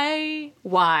 Why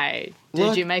did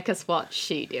Look. you make us watch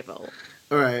She-Devil?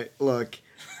 All right, look.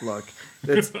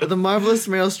 It's, the marvelous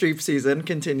Meryl Streep season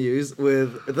continues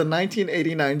with the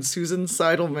 1989 Susan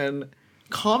Seidelman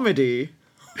comedy.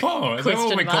 Oh, is that what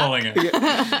Question we're mark? calling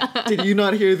it? Did you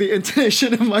not hear the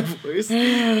intonation in my voice?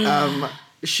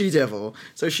 She-Devil.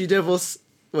 So She-Devil's...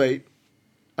 Wait.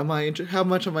 How much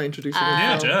am I introducing it?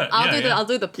 Yeah, do it. I'll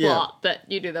do the plot, but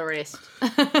you do the rest.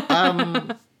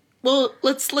 Well,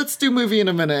 let's do movie in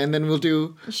a minute, and then we'll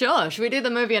do... Sure. Should we do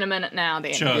the movie in a minute now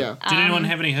then? Sure. Yeah. Did anyone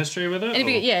have any history with it?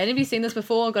 Anybody seen this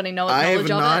before? Got any I have knowledge of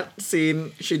not it?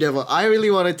 seen She-Devil. I really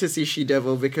wanted to see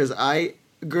She-Devil because I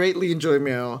greatly enjoy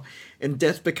Meryl, and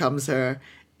Death Becomes Her,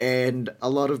 and a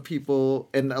lot of people,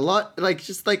 and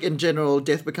just in general,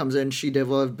 Death Becomes Her and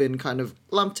She-Devil have been kind of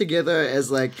lumped together as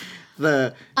like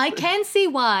the... I can see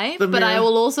why, The but I Meryl-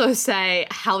 will also say,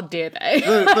 how dare they?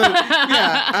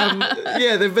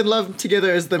 they've been lumped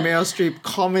together as the Meryl Streep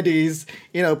comedies,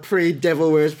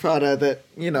 pre-Devil Wears Prada that,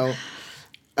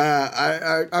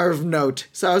 are of note.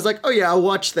 So I was like, oh yeah, I'll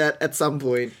watch that at some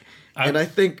point. And I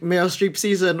think Meryl Streep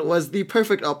season was the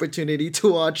perfect opportunity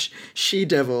to watch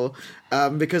She-Devil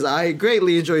because I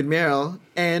greatly enjoyed Meryl,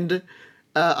 and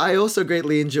I also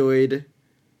greatly enjoyed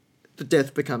The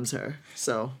Death Becomes Her.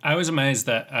 So I was amazed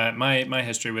that my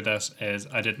history with this is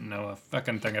I didn't know a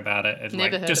fucking thing about it. It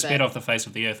Never heard just of sped it. off the face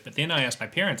of the earth. But then I asked my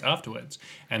parents afterwards,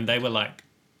 and they were like,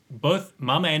 both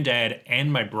mum and dad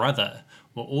and my brother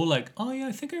were all like, oh yeah,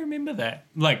 I think I remember that.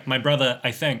 Like my brother,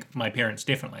 I think, my parents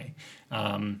definitely.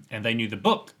 And they knew the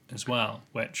book as well,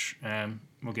 which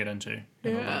we'll get into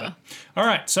in a little bit. All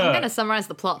right, so I'm going to summarize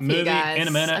the plot for you movie guys. in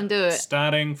a minute, And do it.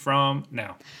 starting from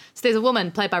now. So there's a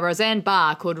woman played by Roseanne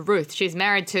Barr called Ruth. She's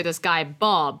married to this guy,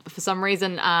 Bob. For some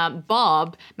reason,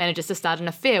 Bob manages to start an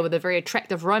affair with a very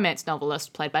attractive romance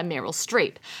novelist played by Meryl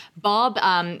Streep.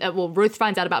 Ruth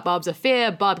finds out about Bob's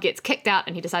affair. Bob gets kicked out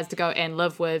and he decides to go and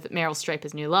live with Meryl Streep,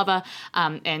 his new lover.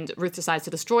 And Ruth decides to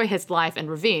destroy his life in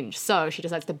revenge. So she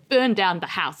decides to burn down the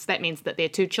house. That means that their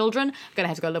two children are going to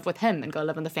have to go live with him and go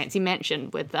live in the fancy mansion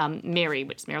with Mary,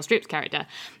 which is Meryl Streep's character.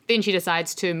 Then she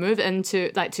decides to move into,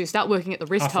 to start working at the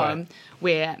rest home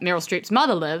where Meryl Streep's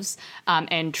mother lives,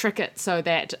 and trick it so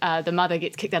that the mother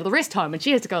gets kicked out of the rest home and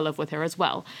she has to go live with her as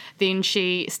well. Then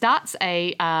she starts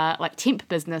a temp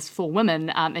business for women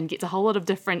and gets a whole lot of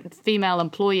different female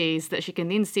employees that she can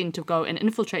then send to go and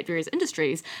infiltrate various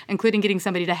industries, including getting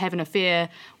somebody to have an affair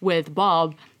with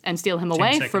Bob and steal him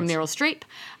away from seconds. Meryl Streep,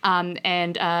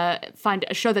 and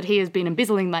show that he has been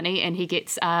embezzling money, and he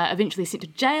gets eventually sent to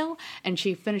jail, and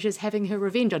she finishes having her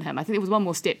revenge on him. I think there was one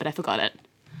more step, but I forgot it.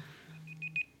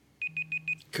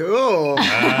 cool.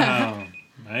 Wow,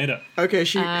 made it. Okay,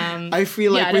 I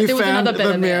feel like yeah, we there was found the another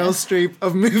bit in there. Meryl Streep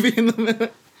of movie in the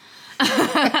minute.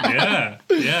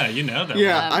 Yeah, you know that.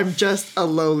 Yeah, I'm just a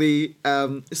lowly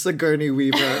Sigourney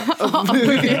Weaver of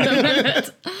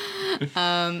movies.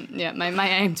 Yeah, my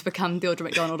aim to become the Audra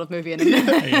McDonald of movie and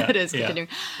it is continuing.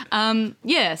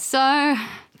 So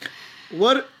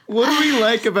What do we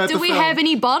like about the do we film? have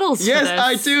any bottles Yes, for this?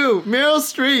 I do. Meryl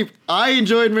Streep. I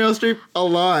enjoyed Meryl Streep a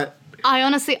lot.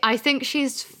 I think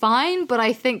she's fine, but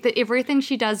I think that everything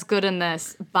she does good in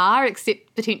this, bar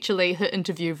except potentially her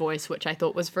interview voice, which I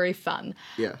thought was very fun.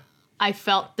 Yeah. I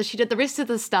felt that she did the rest of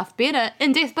the stuff better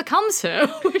in Death Becomes Her,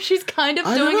 where she's kind of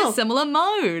I don't doing know. a similar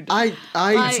mode.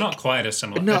 It's not quite as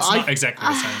similar. No, it's not exactly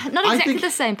the same. Not I exactly think-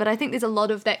 the same, but I think there's a lot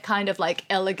of that kind of like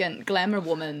elegant glamour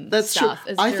woman That's stuff.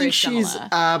 true. Is I very think she's similar.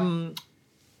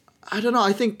 I don't know.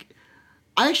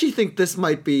 I actually think this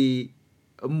might be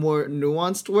a more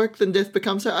nuanced work than Death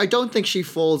Becomes Her. I don't think she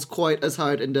falls quite as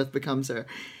hard in Death Becomes Her.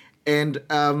 And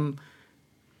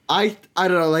I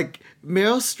don't know, like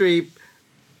Meryl Streep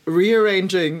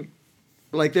rearranging,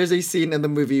 like there's a scene in the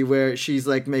movie where she's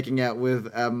like making out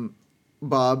with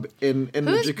Bob in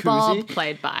Who's the jacuzzi. Bob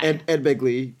played by? Ed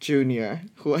Begley Jr.,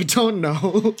 who I don't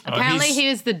know. Apparently he's- he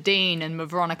was the dean in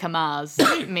Veronica Mars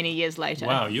many years later.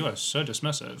 Wow, you are so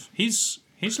dismissive. He's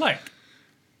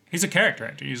a character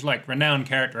actor. He's like renowned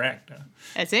character actor.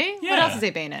 Is he? Yeah. What else has he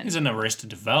been in? He's in Arrested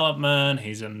Development.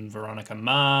 He's in Veronica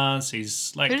Mars.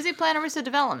 He's like Who does he play in Arrested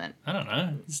Development? I don't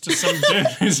know. He's just some dude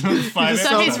who's in 5 So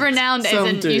episodes. he's renowned as some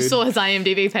in you dude. saw his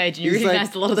IMDb page and you He's like-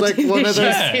 recognized a lot of the like TV one of shows those-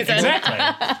 Yeah, he's in.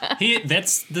 exactly.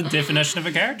 That's the definition of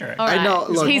a character actor. All right. I know,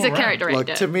 look- he's a All right. character Look,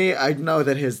 actor. to me, I know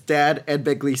that his dad, Ed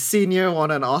Begley Sr.,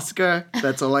 won an Oscar.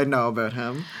 That's all I know about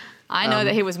him. I know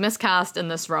that he was miscast in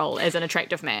this role as an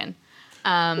attractive man.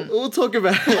 We'll talk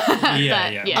about it.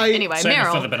 Yeah. Anyway, Save it for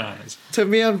Meryl. the bananas. To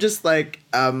me, I'm just like,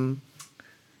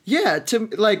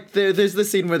 there's the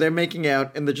scene where they're making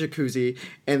out in the jacuzzi,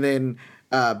 and then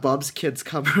Bob's kids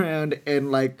come around,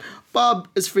 and like Bob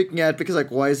is freaking out because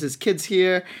like, why is his kids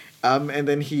here? And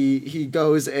then he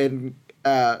goes and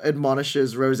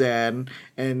admonishes Roseanne,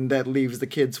 and that leaves the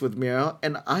kids with Meryl.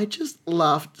 And I just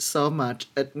laughed so much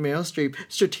at Meryl Streep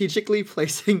strategically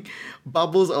placing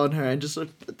bubbles on her, and just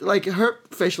like her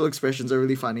facial expressions are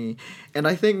really funny. And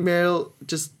I think Meryl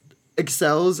just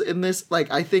excels in this. Like,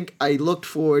 I think I looked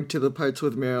forward to the parts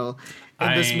with Meryl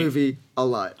in this I- movie a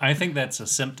lot. I think that's a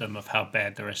symptom of how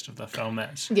bad the rest of the film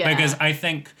is. Yeah. Because I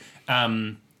think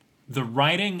the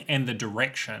writing and the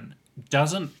direction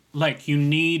doesn't, like, you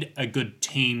need a good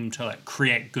team to like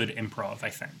create good improv, I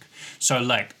think. So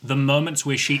like the moments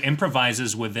where she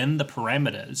improvises within the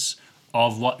parameters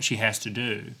of what she has to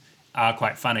do are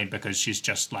quite funny because she's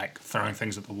just like throwing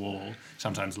things at the wall,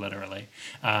 sometimes literally.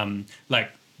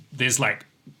 Like there's like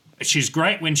she's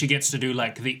great when she gets to do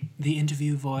like the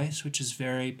interview voice, which is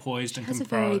very poised and That's a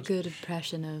composed. very good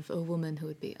impression of a woman who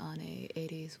would be on a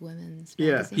 80s women's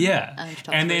Yeah. magazine. Yeah. She talks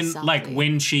And very then, like, softly.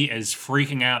 when she is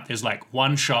freaking out, there's, like,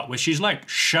 one shot where she's, like,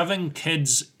 shoving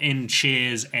kids in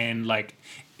chairs and, like,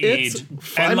 It's Ed.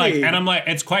 funny. And I'm like,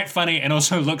 it's quite funny and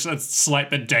also looks a slight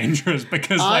bit dangerous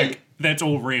because, like, that's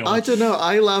all real. I don't know.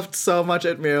 I laughed so much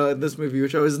at Meryl in this movie,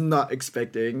 which I was not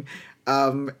expecting.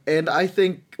 And I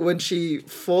think when she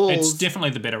falls, It's definitely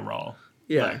the better role.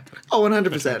 yeah, like, 100%.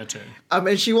 between the two.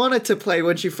 And she wanted to play,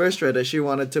 when she first read it, she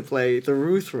wanted to play the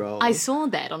Ruth role. I saw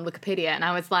that on Wikipedia and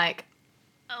I was like,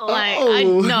 Oh. I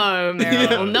know,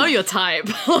 Meryl, know your type.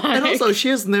 And also, she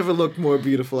has never looked more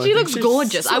beautiful. I She think looks she's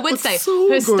gorgeous. I would looks say so her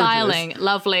gorgeous. styling,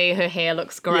 lovely. Her hair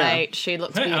looks great. She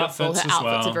looks Her beautiful. outfits Her as outfits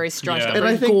well. are very strong. Yeah. She's got And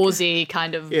very I think- gauzy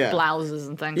kind of Yeah. blouses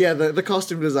and things. Yeah, the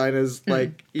costume designer's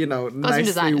like, nicely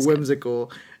designer's good. whimsical.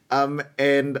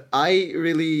 And I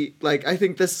really, like, I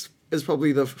think this is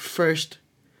probably the first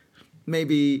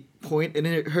maybe point in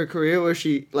her career where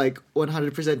she, like,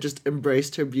 100% just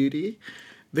embraced her beauty.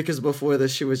 Because before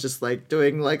this, she was just, like,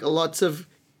 doing, like, lots of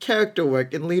character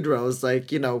work in lead roles,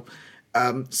 like,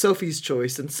 Sophie's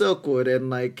Choice and Silkwood and,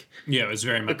 like, Yeah, it was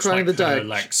very much Cry in like the her, Dark.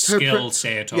 like, Her skill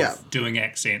set of yeah. doing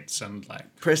accents and,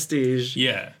 like, Prestige.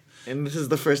 yeah. And this is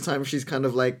the first time she's kind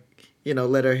of, like,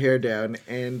 let her hair down.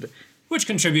 And, Which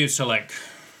contributes to, like,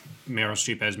 Meryl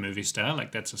Streep as movie star.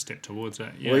 Like, that's a step towards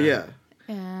it. Yeah. well, yeah.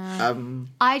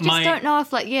 I just My- don't know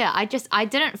if I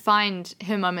didn't find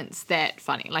her moments that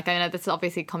funny. Like I know this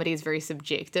obviously comedy is very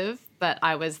subjective, but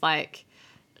I was like,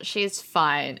 she's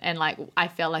fine, and like I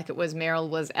felt like it was Meryl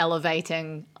was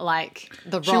elevating like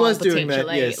the role She was doing that,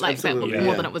 potentially, yes, like absolutely, more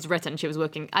yeah. than it was written. She was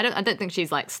working. I don't think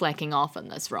she's like slacking off in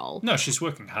this role. No, she's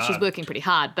working hard. She's working pretty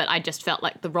hard, but I just felt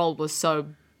like the role was so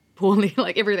poorly,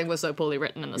 like everything was so poorly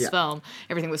written in this Yeah. film,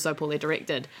 everything was so poorly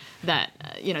directed that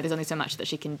there's only so much that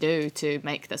she can do to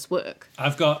make this work.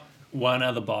 I've got one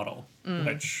other bottle, Mm.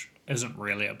 which isn't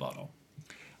really a bottle.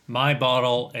 My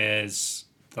bottle is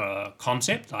the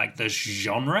concept, like this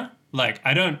genre. Like,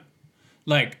 I don't,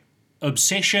 like,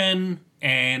 obsession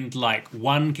and, like,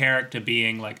 one character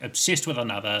being, like, obsessed with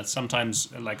another. Sometimes,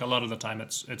 like, a lot of the time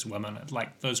it's women.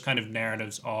 Like, those kind of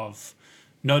narratives of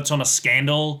Notes on a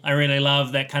Scandal. I really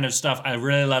love that kind of stuff. I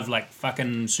really love, like,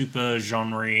 fucking super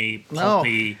genre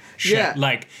pulpy shit. Yeah,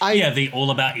 like, the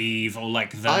All About Eve, or,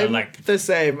 like, the, I'm like... the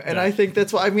same, and I think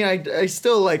that's why. I mean, I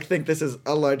still like think this is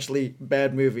a largely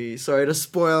bad movie. Sorry to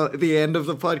spoil the end of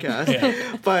the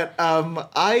podcast, but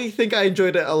I think I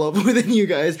enjoyed it a lot more than you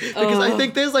guys, because I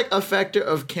think there's like a factor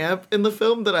of camp in the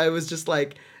film that I was just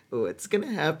like, oh, it's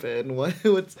gonna happen.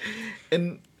 What's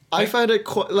and I found it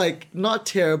quite, like, not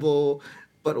terrible,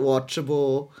 but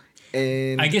watchable.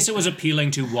 And I guess it was appealing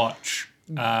to watch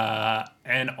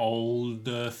an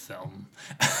older film.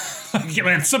 Like, I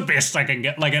mean, it's the best I can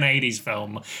get, like an 80s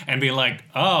film, and be like,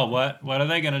 oh, what are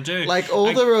they gonna do? like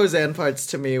all the Roseanne parts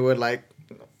to me were like,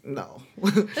 no.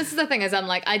 This is the thing, is I'm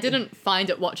like, I didn't find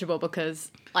it watchable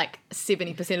because like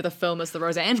 70% of the film is the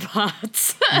Roseanne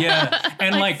parts. Yeah,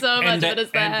 and like so much of it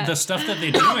is that. And the stuff that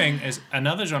they're doing is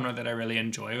another genre that I really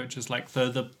enjoy, which is like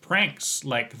the pranks,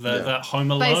 like the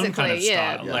Home Alone kind Basically, of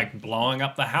yeah. style, like blowing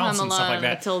up the house Home and stuff like Alone,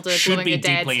 that. Matilda should gluing be your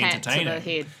dad's deeply hat to the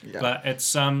entertaining. head. Yeah. But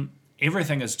it's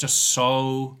everything is just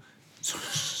so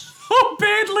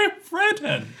badly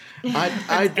written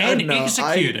I don't and know.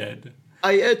 executed.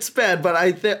 It's bad, but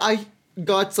I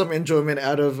got some enjoyment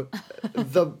out of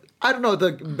the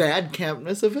the bad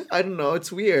campness of it. I don't know,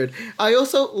 it's weird. I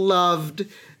also loved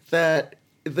that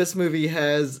this movie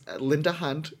has Linda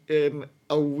Hunt in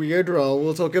a weird role.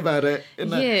 We'll talk about it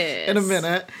in a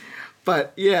minute.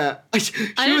 But yeah, I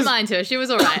didn't mind her. She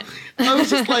was all right. I was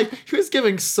just like, she was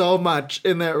giving so much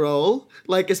in that role.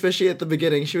 Like, especially at the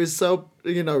beginning, she was so,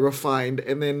 refined.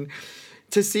 And then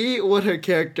to see what her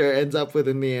character ends up with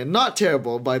in the end, not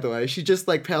terrible, by the way. She just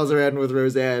like pals around with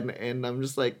Roseanne, and I'm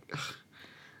just like,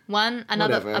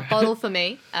 A bottle for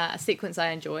me, a sequence I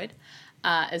enjoyed,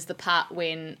 is the part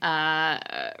when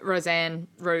Roseanne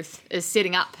Ruth is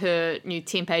setting up her new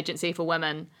temp agency for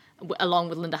women, along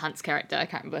with Linda Hunt's character. I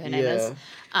can't remember what her name is.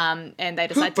 And they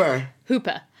decide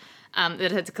Hooper. They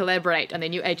had to collaborate on their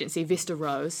new agency, Vesta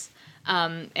Rose.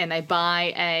 And they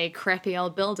buy a crappy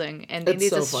old building, and then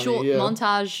there's a short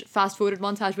montage, fast-forwarded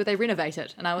montage where they renovate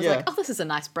it. And I was like, oh, this is a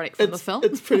nice break from the film.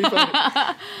 It's pretty funny.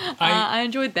 I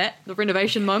enjoyed that, the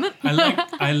renovation moment.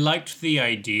 I liked the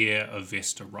idea of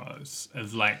Vesta Rose,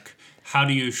 of like, how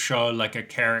do you show like a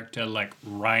character like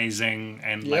rising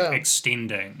and like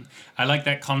extending? I like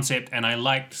that concept, and I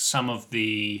liked some of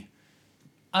the...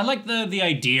 I like the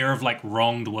idea of like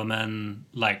wronged women,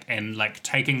 like, and like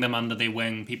taking them under their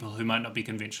wing, people who might not be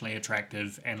conventionally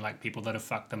attractive, and like people that have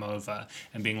fucked them over,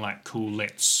 and being like, cool,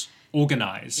 let's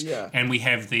organize. Yeah. And we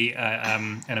have the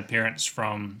an appearance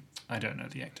from, I don't know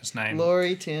the actor's name.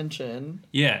 Laurie Tanchin.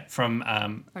 Yeah, from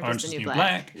Orange is the New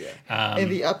Black. Yeah. And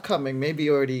the upcoming, maybe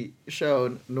already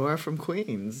shown, Nora from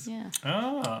Queens. Yeah.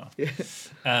 Oh.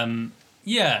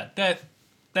 Yeah.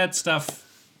 That stuff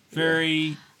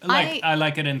very... I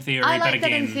like it in theory, I but like again...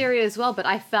 that in theory as well, but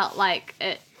I felt like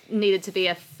it needed to be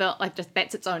a film, like just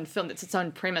that's its own film, that's its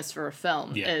own premise for a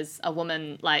film, is a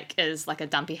woman is like a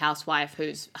dumpy housewife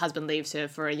whose husband leaves her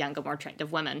for a younger, more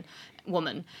attractive woman,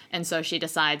 and so she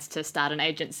decides to start an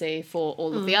agency for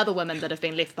all of the other women that have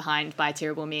been left behind by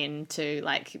terrible men to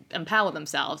like empower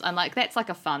themselves. And like that's like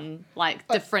a fun, like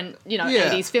different,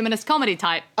 80s feminist comedy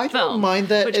type I film. don't mind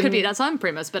that, which could be its own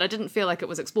premise, but I didn't feel like it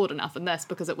was explored enough in this,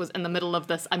 because it was in the middle of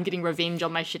this I'm getting revenge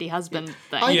on my shitty husband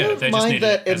thing. I they don't just mind needed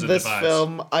that it as in a this device.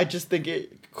 film. I just think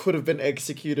it could have been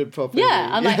executed properly. Yeah,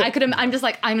 I'm just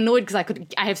like, I'm annoyed because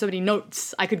I have so many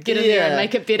notes. I could get in there and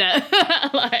make it better.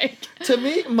 To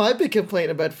me, my big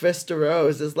complaint about Vesta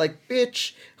Rose is like,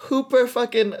 bitch, Hooper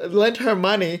fucking lent her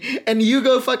money and you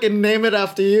go fucking name it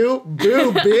after you?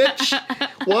 Boo,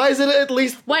 bitch. Why is it at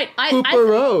least Hooper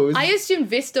Rose? I assumed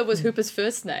Vesta was Hooper's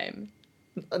first name.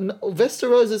 No, Vesta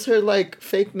Rose is her like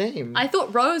fake name. I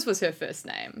thought Rose was her first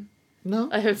name.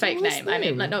 No, Her fake name. I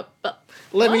mean, like, no, but...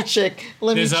 Let me check.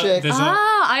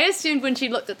 I assumed when she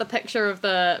looked at the picture of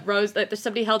the rose, that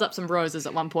somebody held up some roses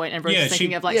at one point, and Rose was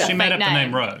thinking of like she made up the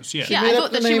name Rose. Yeah, I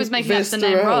thought that she was making up the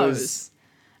name Rose.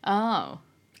 Oh.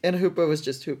 And Hooper was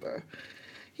just Hooper.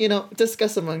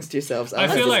 Discuss amongst yourselves. I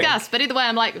feel like... Discuss, but either way,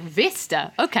 I'm like,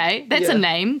 Vesta. Okay, that's a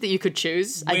name that you could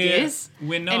choose, I guess.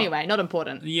 We're not... Anyway, not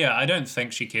important. Yeah, I don't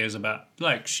think she cares about...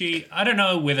 Like, I don't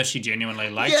know whether she genuinely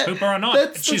likes Hooper or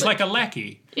not. She's like a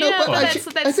lackey. Yeah, but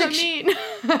that's so mean.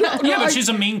 But she's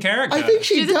a mean character. I think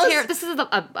she's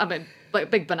a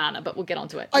big banana, but we'll get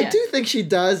onto it. I do think she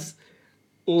does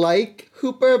like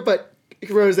Hooper, but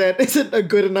Roseanne isn't a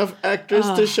good enough actress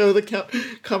to show the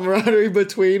camaraderie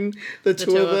between the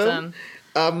two of them.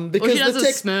 Because she does the a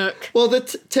text, smirk. well, the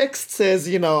text says,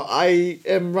 I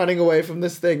am running away from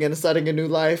this thing and starting a new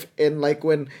life. And like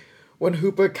when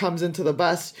Hooper comes into the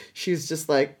bus, she's just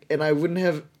like, and I wouldn't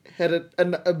have had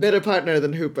a better partner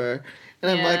than Hooper. And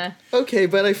I'm like, okay,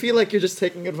 but I feel like you're just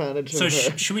taking advantage of her.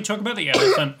 So should we talk about the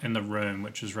elephant in the room,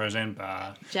 which is Roseanne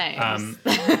Barr? James.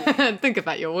 Think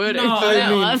about your wording. No, for I that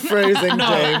mean, one. phrasing, No,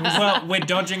 James. well, we're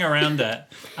dodging around it.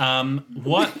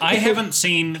 What I haven't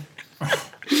seen. I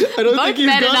don't Both think you've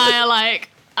Matt and got I are like,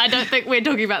 I don't think we're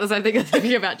talking about the same thing as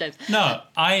thinking about James. No,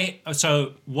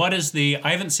 so what is I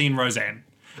haven't seen Roseanne.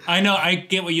 I know, I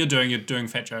get what you're doing. You're doing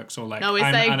fat jokes or like. No, we're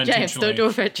I'm saying, James, unintentionally. don't do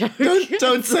a fat joke.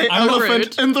 Don't say I'm not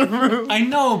elephant in the room. I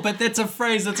know, but that's a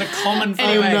phrase. That's a common phrase.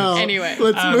 Anyway. No. Anyway.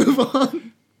 Let's move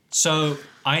on. So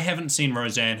I haven't seen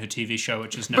Roseanne, her TV show,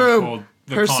 which is now Boom. called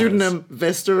The Her Conners. pseudonym,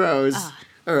 Vesta Rose.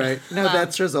 All right, now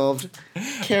that's resolved.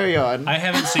 Carry on. I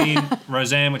haven't seen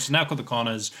Roseanne, which is now called The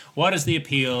Conners. What is the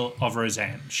appeal of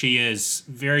Roseanne? She is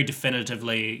very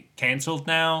definitively cancelled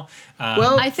now.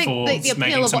 Well, I think for the making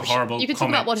appeal of some what horrible you can talk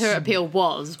about what her comments. appeal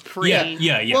was pre.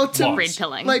 Yeah. Well, to was. red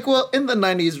pilling. Like, well, in the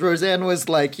 90s, Roseanne was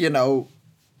like,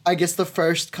 I guess the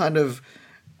first kind of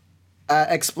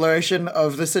exploration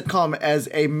of the sitcom as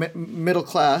a middle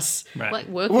class, Right. Like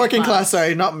working class,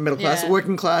 sorry, not middle class, Yeah.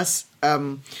 working class,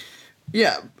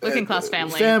 Working class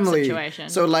family situation.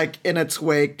 So, like, in its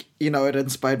wake, it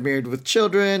inspired Married with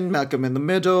Children, Malcolm in the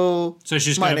Middle. So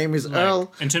she's My good at, Name is like,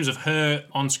 Earl. In terms of her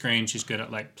on screen, she's good at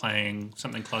like playing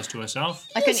something close to herself.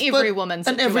 Like Yes, an but- every woman an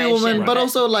situation. every woman, but that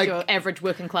also, like, your average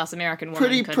working class American woman.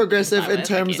 Pretty could progressive identify in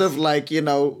with, I terms guess.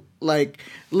 of like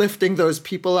lifting those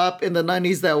people up. In the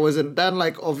 90s that wasn't done.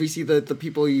 Like, obviously the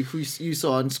people who you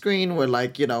saw on screen were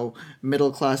like,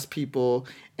 middle class people,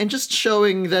 and just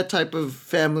showing that type of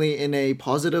family in a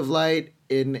positive light,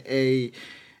 in a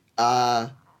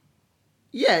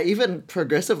even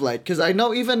progressive light. Because I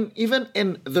know even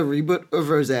in the reboot of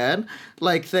Roseanne,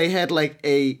 like, they had like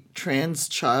a trans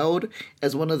child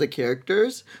as one of the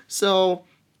characters. So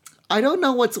I don't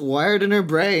know what's wired in her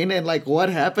brain and like what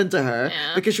happened to her,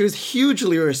 because she was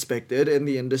hugely respected in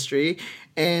the industry,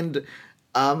 and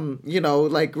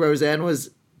like Roseanne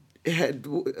was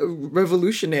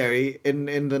revolutionary in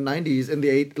the 90s, in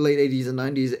the late 80s and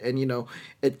 90s, and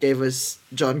it gave us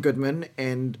John Goodman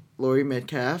and Laurie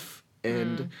Metcalf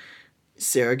and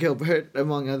Sarah Gilbert,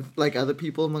 among other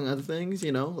people, among other things,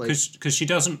 like. Because she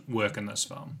doesn't work in this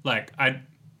film. Like,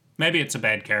 maybe it's a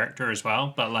bad character as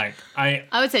well, but like I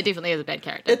would say definitely is a bad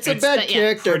character. It's a bad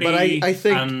character, but I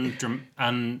think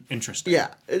uninteresting.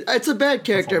 yeah, it's a bad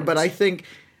character, but I think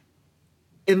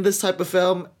in this type of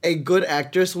film, a good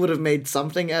actress would have made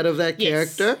something out of that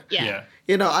Yes. character. Yeah.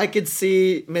 I could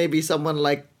see maybe someone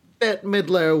like Bette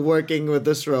Midler working with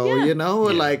this role,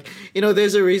 or like,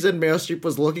 there's a reason Meryl Streep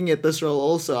was looking at this role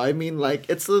also. I mean, like,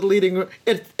 it's the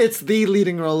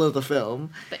leading role of the film.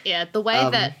 But yeah, the way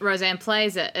that Roseanne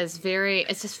plays it is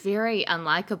it's just very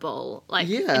unlikable. Like,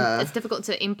 Yeah. it's difficult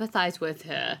to empathize with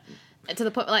her. To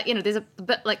the point, like, there's a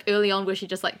bit like early on where she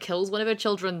just like kills one of her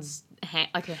children's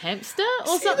like a hamster or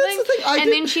See, that's something, the thing,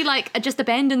 and then she like just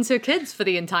abandons her kids for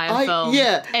the entire film,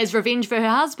 as revenge for her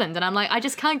husband. And I'm like, I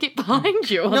just can't get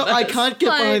behind you. No, I this. can't get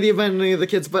Like, behind the abandoning of the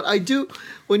kids, but I do.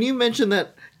 When you mentioned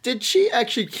that, did she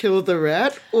actually kill the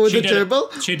rat or the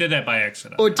gerbil? She did that by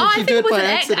accident. Or did Oh, she do it by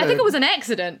accident? I think it was an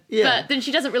accident, Yeah. but then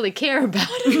she doesn't really care about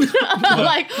it,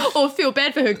 like, or feel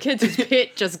bad for her kids whose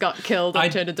pet just got killed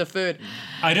and turned into food.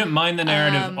 I don't mind the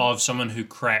narrative of someone who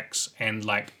cracks and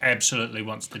like absolutely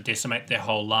wants to decimate their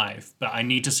whole life, but I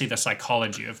need to see the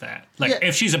psychology of that. Like, Yeah.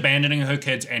 if she's abandoning her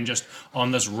kids and just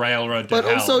on this railroad to But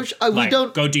hell, also, we like,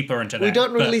 don't- go deeper into that. We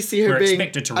don't really but see her we're being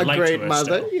expected to a relate great to her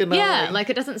mother, still. Yeah,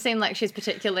 like, it doesn't seem like she's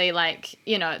particularly like,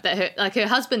 that her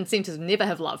husband seems to never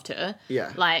have loved her.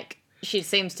 Yeah. Like, she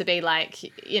seems to be like,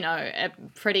 a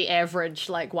pretty average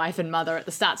like wife and mother at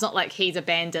the start. It's not like he's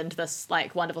abandoned this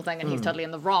like wonderful thing and he's totally in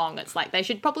the wrong. It's like they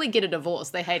should probably get a divorce.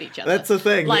 They hate each other. That's the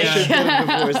thing. Like, They should get a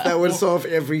divorce. That would solve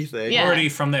everything. Yeah. Already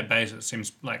from that base, it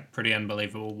seems like pretty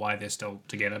unbelievable why they're still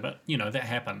together. But that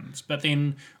happens. But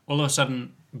then all of a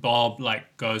sudden, Bob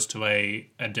like goes to a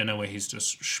dinner where he's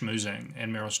just schmoozing,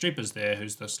 and Meryl Streep is there,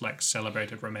 who's this like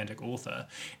celebrated romantic author,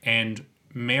 and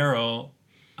Meryl,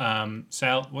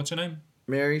 what's her name?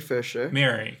 Mary Fisher.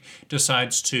 Mary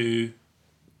decides to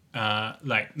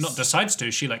like not decides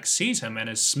to, she like sees him and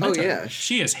is smitten. Oh, yeah.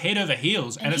 She is head over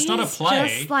heels, and it's not a he's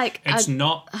play. just like it's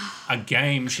not a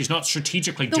game. She's not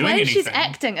strategically the doing way anything. she's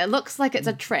acting, it looks like it's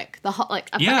a trick. For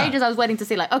Yeah. ages I was waiting to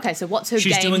see like, okay, so what's her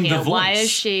She's game doing the here? Why voice. is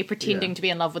she pretending Yeah. to be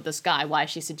in love with this guy? Why has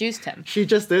she seduced him? She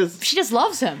just is. She just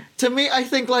loves him. To me, I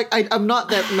think like I'm not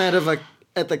that mad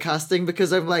at the casting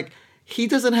because I'm like, he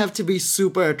doesn't have to be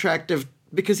super attractive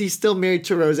because he's still married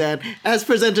to Roseanne as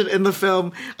presented in the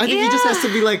film. I think he just has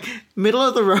to be like middle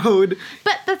of the road.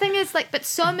 But the thing is, like, but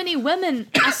so many women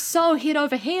are so head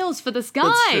over heels for this guy,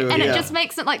 That's true, and it yeah. just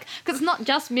makes it like, because it's not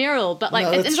just Meryl, but like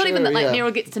No, it's that's not even that true, like yeah.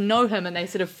 Meryl gets to know him and they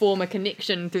sort of form a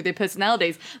connection through their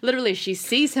personalities. Literally, she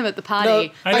sees him at the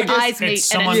party, I their think eyes it's meet,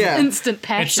 someone- and Yeah. it's instant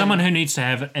passion. It's someone who needs to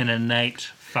have an innate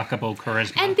fuckable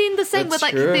charisma. And then the same with That's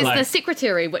like true. there's the Like-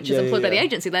 secretary, which is Yeah, employed by the yeah.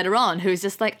 agency later on, who's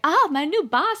just like, my new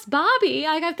boss, Bobby.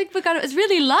 I think we're gonna. It's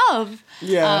really love.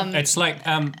 Yeah. It's like,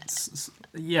 and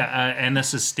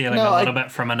this is stealing No, a little I-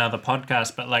 bit from another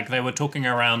podcast, but like they were talking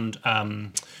around,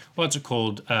 what's it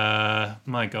called?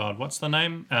 My God, what's the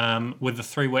name? With the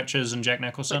three witches and Jack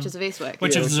Nicholson. Witches of Eastwick.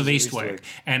 Witches of Witches of Eastwick. Eastwick.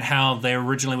 And how they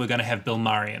originally were going to have Bill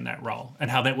Murray in that role, and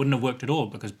how that wouldn't have worked at all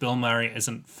because Bill Murray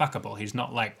isn't fuckable. He's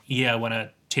not like, I want to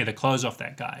tear the clothes off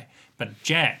that guy. But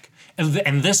Jack,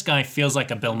 and this guy feels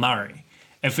like a Bill Murray.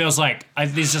 It feels like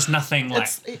there's just nothing like,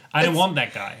 I don't want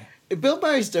that guy. Bill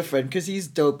Murray's different because he's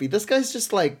dopey. This guy's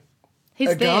just like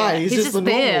He's a there. guy. He's just the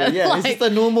normal- there. yeah, he's just a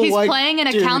normal He's white playing an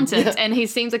dude. accountant, Yeah. and he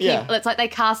seems like Yeah. it's like they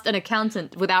cast an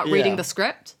accountant without reading Yeah. the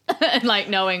script and like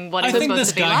knowing what I it's think supposed this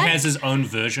to be guy like. has his own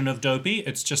version of dopey.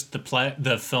 It's just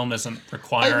the film isn't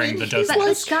requiring the he's dopey. But like-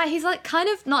 this guy, he's like kind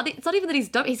of not. It's not even that he's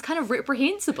dope. He's kind of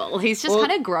reprehensible. He's just Well,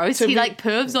 kind of gross. to He me- like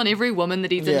pervs on every woman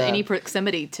that he's in Yeah. any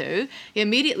proximity to. He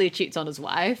immediately cheats on his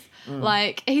wife. Mm.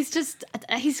 Like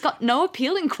he's got no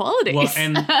appealing qualities. Well,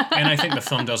 and I think the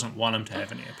film doesn't want him to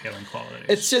have any appealing qualities.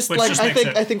 It's just which like just I makes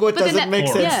think it, what But then doesn't that- make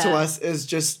sense to Yeah. us is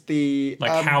just the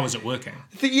like how is it working?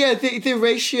 the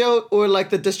ratio or like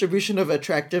the distribution of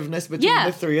attractiveness between Yeah.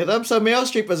 the three of them. So Meryl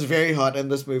Streep is very hot in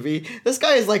this movie. This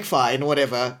guy is like fine,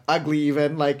 whatever, ugly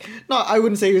even. Like no, I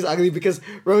wouldn't say he was ugly because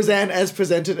Roseanne, as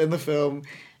presented in the film,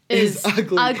 is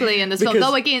ugly in this film. because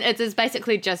Though again, it is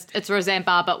basically just it's Roseanne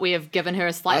Barr, but we have given her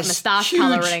a slight A moustache huge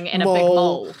colouring and a big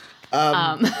mole. mole,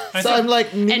 So I'm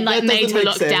like, and like that made doesn't her make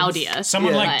look sense. dowdier.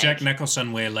 Someone Yeah. like Like- Jack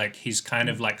Nicholson, where like he's kind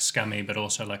of like scummy, but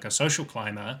also like a social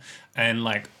climber, and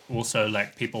like also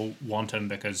like people want him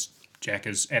because Jack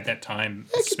is at that time,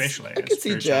 especially. I could is see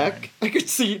very Jack. charming. I could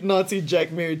see Nazi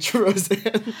Jack married to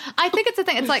Roseanne. I think it's the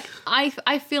thing. It's like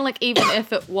I feel like even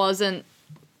if it wasn't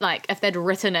like if they'd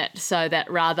written it so that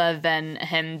rather than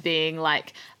him being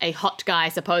like a hot guy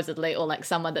supposedly or like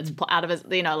someone that's out of his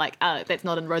like that's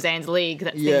not in Roseanne's league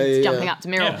that's jumping up to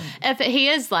Meryl, if he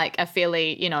is like a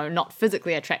fairly not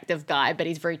physically attractive guy but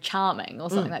he's very charming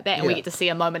or something like that, and we yeah. get to see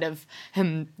a moment of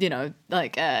him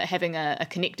like having a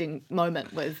connecting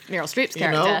moment with Meryl Streep's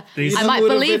character, These- I might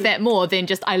would've believe been- that more than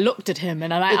just I looked at him and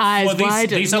my eyes Well,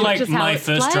 widened. these are like which is how my it's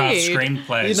first draft played.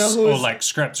 screenplays You know who or is- like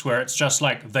scripts where it's just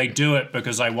like they do it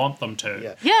because I want them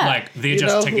to. Yeah. Like they're You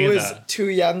just know together. who is too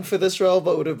young for this role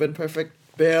but would have been perfect?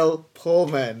 Bill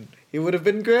Pullman. He would have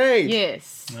been great.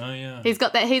 Yes. Oh yeah. He's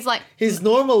got that. He's like He's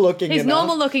normal looking. he's enough,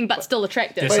 normal looking, but still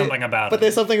attractive. There's something about But him.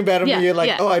 there's something about him Yeah, where you're like,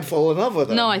 yeah. oh, I'd fall in love with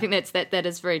him. No, I think that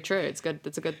is very true. It's good.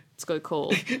 It's a good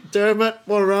call. Dermot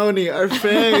Mulroney, our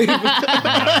fave.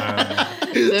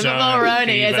 Dermot Don't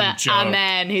Mulroney is even a joke.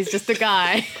 man. He's just a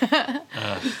guy.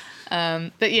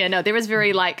 But yeah, no, there is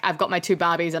very like I've got my two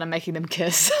Barbies and I'm making them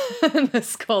kiss.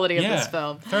 This quality of this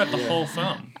film. throughout the whole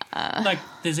film. Like,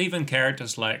 there's even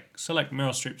characters like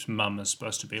Meryl Streep's mum is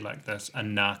supposed to be like this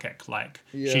anarchic, like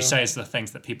Yeah. she says the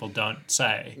things that people don't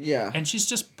say. Yeah. And she's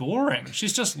just boring.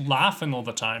 She's just laughing all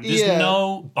the time. There's Yeah.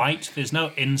 no bite. There's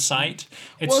no insight.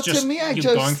 It's Well, to just me, I you're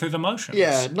just- going through the motions.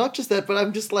 Yeah, not just that, but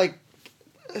I'm just like,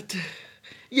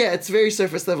 yeah, it's very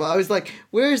surface level. I was like,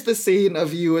 where's the scene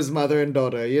of you as mother and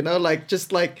daughter? Like,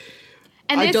 just like,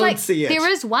 And I there's don't like see it. there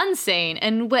is one scene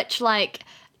in which like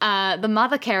the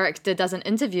mother character does an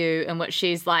interview in which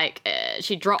she's like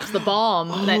she drops the bomb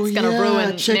that's going to yeah,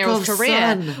 ruin Chekhov's Meryl's career,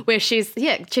 son. where she's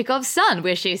Chekhov's son,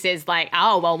 where she says like,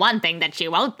 oh well, one thing that she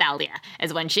won't tell you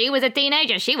is when she was a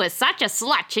teenager she was such a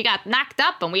slut, she got knocked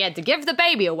up and we had to give the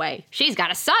baby away. She's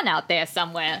got a son out there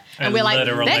somewhere, and we're like,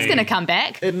 literally- that's going to come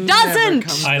back. It never Doesn't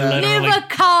comes I back. literally never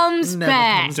comes Never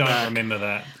back. comes don't remember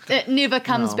that. It never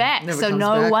comes No, back. never So comes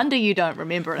no back. wonder you don't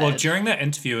remember it. Well, during that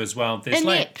interview as well, there's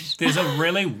Inept. there's a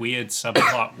really weird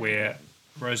subplot where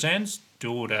Roseanne's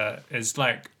daughter is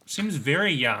like seems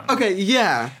very young. Okay,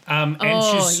 yeah. And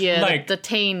oh she's yeah, like the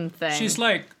teen thing. she's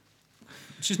like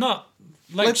she's not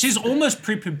Like she's almost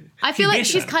I feel like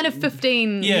she's kind of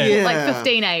 15, Yeah. like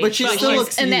 15 age. But she like, still she's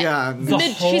looks in that young.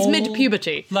 she's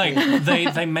mid-puberty. Like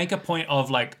they make a point of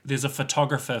like there's a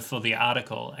photographer for the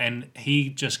article and he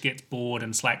just gets bored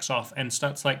and slacks off and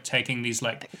starts like taking these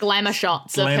like Glamour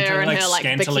shots of Glamour, her in like, her like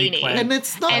scantily bikini. clad- And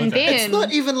it's not. And It's then-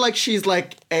 not even like she's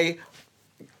like a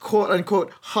quote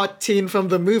unquote hot teen from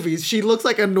the movies. She looks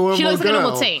like a normal. She looks like a girl.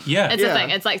 normal teen. Yeah. It's Yeah. the thing.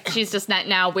 It's like she's just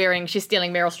now she's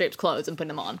stealing Meryl Streep's clothes and putting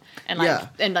them on and like Yeah.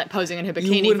 and like posing in her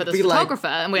bikini for wouldn't this be like- photographer.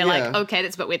 And we're like, yeah. okay,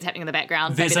 that's a bit weird's happening in the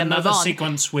background. There's Maybe then move another on.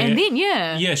 sequence where And then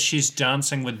yeah. she's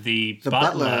dancing with the butler.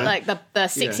 butler. Like the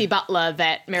sexy Yeah. butler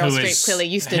that Meryl who Streep is- clearly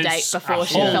used to who's date before a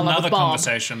she whole fell in love another with Bob.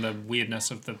 conversation, the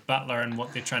weirdness of the butler and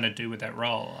what they're trying to do with that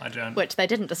role. I don't. Which they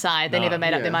didn't decide. They No. never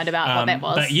made up Yeah. their mind about what that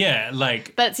was. But yeah,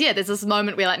 like But yeah, there's this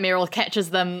moment where like Meryl catches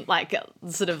them like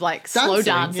sort of like slow Dancing,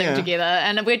 dancing yeah. together,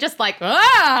 and we're just like,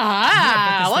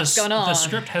 because what's the, going on? The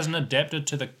script hasn't adapted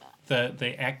to the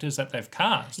actors that they've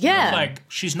cast. Yeah. Like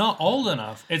she's not old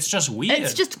enough. It's just weird.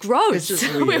 It's just gross. It's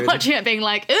just We're weird. watching it being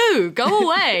like, ooh, go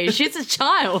away. She's a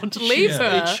child. Leave She's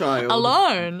her a child.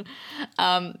 alone.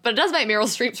 But it does make Meryl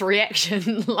Streep's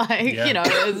reaction like, Yeah. you know,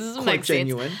 it Quite makes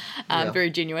genuine. sense. Yeah. Very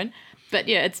genuine. But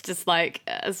yeah, it's just like,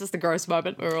 it's just a gross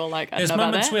moment. We're all like, I There's don't know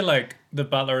about moments that. where like the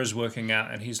butler is working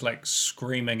out and he's like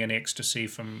screaming in ecstasy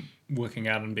from working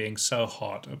out and being so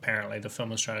hot. Apparently, the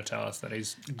film is trying to tell us that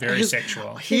he's very He's-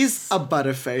 sexual. He's a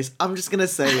butterface. I'm just gonna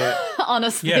say it.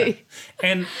 Honestly. Yeah,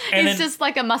 and He's then, just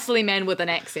like a muscly man with an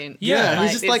accent. Yeah,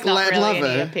 he's just there's like not Lad really any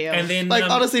Lover. appeal. and then Like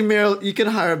honestly, Meryl, you can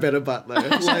hire a better butler.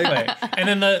 Like, Right.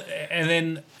 and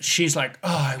then she's like, "Oh,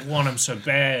 I want him so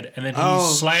bad," and then he Oh,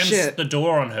 slams shit. the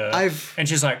door on her, and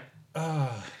she's like,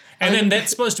 "Oh," and then that's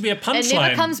supposed to be a it punchline.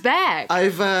 never comes back.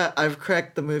 I've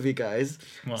cracked the movie, guys.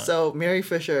 What? So Mary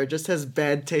Fisher just has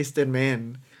bad taste in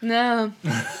men. No.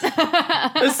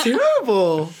 It's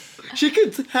terrible. She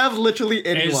could have literally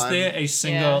anyone. Is there a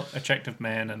single Yeah. attractive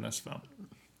man in this film?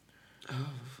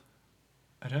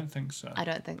 I don't think so. I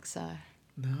don't think so.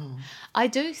 No. I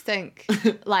do think,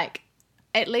 like,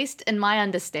 at least in my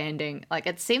understanding, like,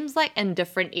 it seems like in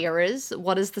different eras,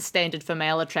 what is the standard for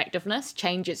male attractiveness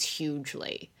changes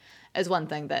hugely, is one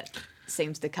thing that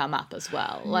seems to come up as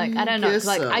well. Like, I don't know, 'cause,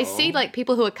 guess like, I so. see, like,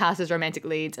 people who are cast as romantic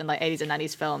leads in, like, 80s and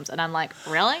 90s films, and I'm like,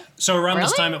 really? So around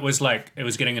this Really? time, it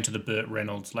was getting into the Burt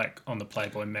Reynolds, like on the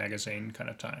Playboy magazine kind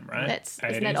of time, right?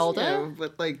 Isn't that older? Yeah,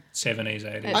 but like 70s,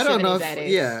 80s. It's I don't know. 70s, If, 80s.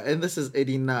 yeah, and this is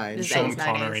 '89. This is Sean 80s, 90s,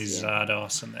 Connery's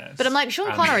Zardos and that. But I'm like,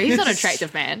 Sean Connery, he's not an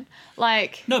attractive man.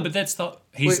 Like, No, but that's the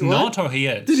he's Wait, what? not or he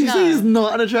is. Did you No. say he's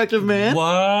not an attractive man?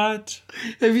 What?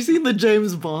 Have you seen the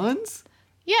James Bonds?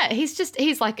 yeah,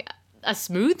 he's like a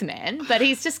smooth man, but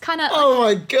he's just kind of. Oh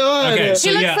my god. Okay, he so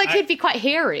looks yeah, like I- he'd be quite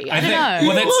hairy. I, don't think- know.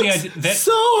 well, that's the Looks idea. That,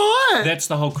 so hot. that's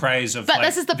the whole craze of But like,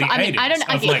 this is the. the I mean, 80s, I don't.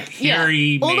 I of get, like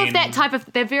hairy all men. of that type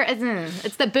of. They're very.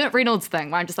 It's the Burt Reynolds thing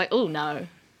where I'm just like, oh no,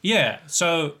 Yeah,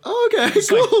 so Okay, like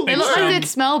cool. they big look like Sean- they'd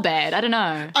smell bad. I don't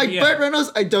know. Yeah. Burt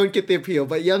Reynolds, I don't get the appeal,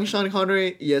 but young Sean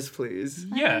Connery, yes, please.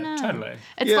 yeah, know. totally.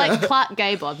 It's Yeah. like Clark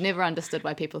Gable. I've never understood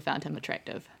why people found him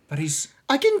attractive. But he's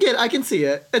I can see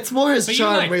it. It's more his but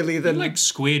charm, you like, really, you than like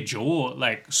square jaw,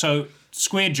 like so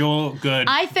square jaw, good.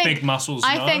 I think big muscles.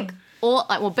 I no? think all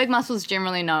like big muscles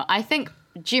generally no. I think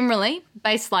generally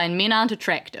baseline men aren't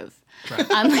attractive. Right.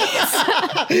 Unless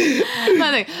I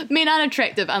think men aren't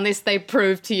attractive unless they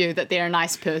prove to you that they're a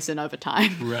nice person over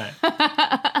time. right.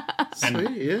 And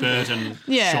Sweet, yeah. Bert and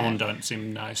Yeah. Sean don't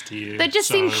seem nice to you. They just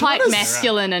so- seem quite does-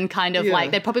 masculine and kind of Yeah.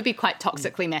 like they'd probably be quite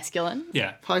toxically masculine.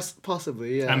 Yeah.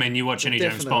 possibly, yeah. I mean, you watch any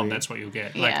James Definitely. Bond, that's what you'll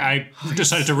get. Like, Yeah. I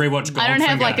decided to rewatch Goldfinger. I don't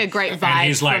have like a great and vibe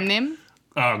he's like, from them.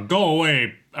 Go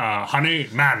away, honey,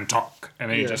 man talk. And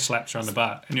then he Yeah. just slaps her on the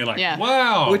butt. And you're like, Yeah.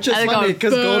 wow. Which is And they funny go,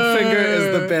 because Goldfinger is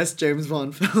the "Brr." best James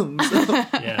Bond film. So.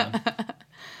 yeah.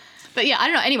 But yeah, I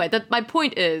don't know. Anyway, my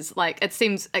point is, like, it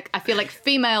seems like I feel like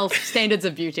female standards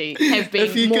of beauty have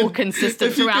If you been more could-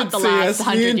 consistent if you throughout could the see last us,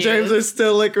 100 me and years. James are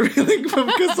still like reeling from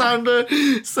Cassandra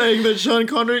saying that Sean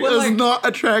Connery Well, is like- not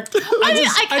attractive. I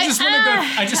just want to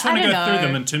go. I just want to don't go through know.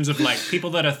 them in terms of like people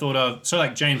that I thought of. So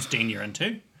like James Dean, you're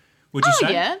into. Would you Oh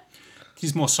say? yeah,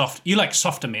 He's more soft. You like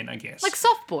softer men, I guess. like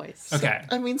soft boys. Okay.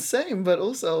 I mean, same, but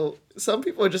also some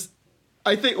people are just.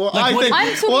 I think. Well, Like, I what- think.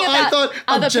 I'm talking well, I about thought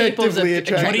other people's objectively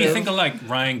attractive. What do you attractive. think of like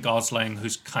Ryan Gosling,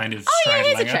 who's kind of Oh yeah,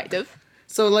 straddling he's it? attractive.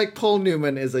 So like Paul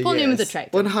Newman is a Paul yes. Newman's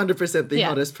attractive. 100% the Yeah.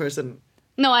 hottest person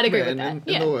No, I'd agree man with that. in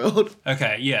Yeah. the world.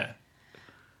 Okay, yeah.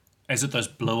 Is it those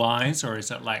blue eyes, or is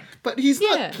it like? But he's Yeah.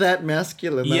 not that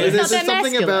masculine. Though. Yeah. He's There's not that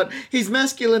something masculine. about he's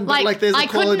masculine, but Like, like there's a I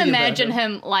couldn't quality about imagine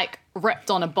him. him like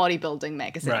ripped on a bodybuilding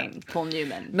magazine. Right. Paul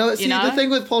Newman. No, see you know? the thing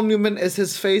with Paul Newman is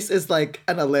his face is like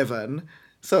an 11.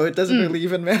 So it doesn't really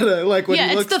even matter, like, what he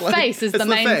it's looks the like. face is It's the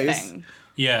main face. thing.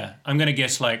 Yeah, I'm gonna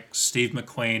guess like Steve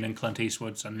McQueen and Clint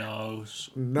Eastwood's a nose.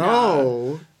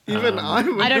 No. Even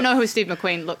I don't know who Steve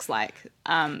McQueen looks like.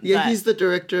 Yeah, but- he's the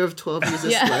director of 12 Years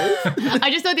a Slave. I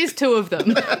just know there's two of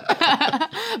them,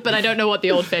 but I don't know what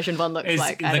the old-fashioned one looks Is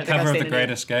like. I the don't think I've cover of seen The it Great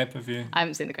either. Escape? Have you? I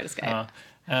haven't seen The Great Escape.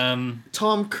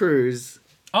 Tom Cruise.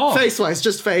 Oh, Face-wise,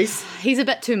 just face. He's a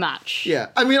bit too much. Yeah.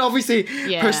 I mean, obviously,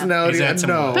 Yeah. personality, He's had and some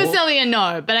no. work. Personality, and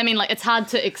no, but I mean, like, it's hard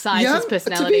to excise Yeah, his to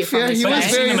personality be from fair, his he but was you've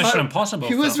face. seen very the Mission hot- Impossible.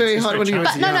 he was films. very He's hot when he was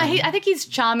charming. But no, young. I think he's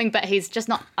charming, but he's just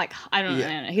not like I don't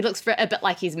know. He looks a bit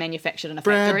like he's manufactured in a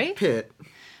factory. Brad Pitt.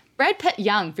 Brad Pitt,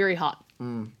 young, very hot.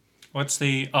 What's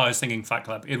the? Oh, I was thinking Fight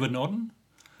Club. Edward Norton.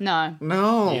 No,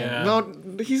 No. Yeah. No,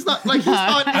 he's not, like, he's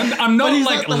hot. I'm But not he's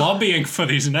like not the- lobbying for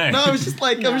these names. No, I was just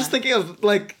like, I'm just thinking of,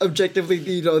 like, objectively,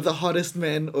 the hottest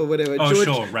man or whatever. Oh,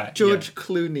 sure, right, George yeah.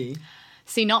 Clooney.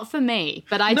 see, not for me,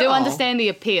 but I do No. understand the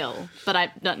appeal.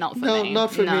 But not for No, me.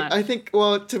 not for me. No. I think,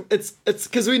 well, it's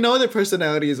because we know their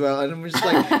personality as well, and I'm just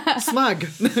like, smug.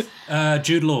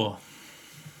 Jude Law.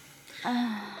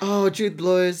 Oh, Jude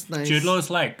Law is nice. Jude Law's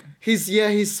like He's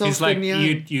soft he's like and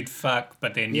young. you'd fuck,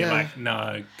 but then you're Yeah. like,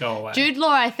 no, go away. Jude Law,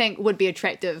 I think, would be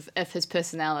attractive if his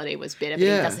personality was better. But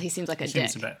Yeah. he seems like a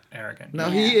Seems dick. a bit arrogant. No,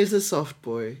 Yeah. he is a soft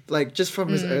boy, like, just from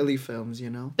his early films, you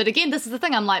know? But again, this is the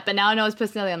thing. I'm like, but now I know his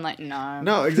personality. I'm like, no,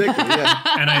 No, exactly, yeah.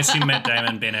 And I assume Matt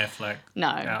Damon, Ben Affleck. no,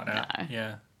 Out. no,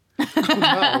 Yeah.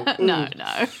 No. no, no.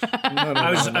 No, no,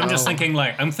 I'm just no. thinking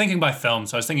like I'm thinking by film,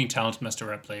 so I was thinking Talented Mr.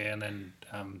 Ripley, and then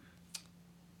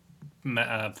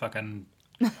fucking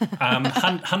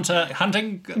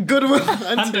hunting Good Will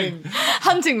Hunting.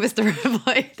 Hunting Mr.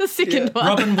 Ripley, the second one.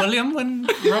 Robin Williams.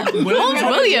 Robin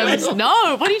Williams.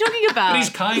 No, what are you talking about? But he's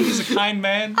kind. He's a kind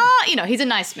man. He's a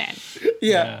nice man,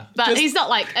 Yeah. but Just- he's not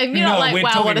like you're No, not like we're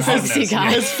wow, what a talking sexy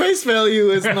hotness, guy. his face value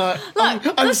is not.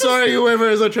 I'm sorry, whoever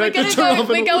is attracted to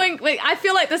Robin. I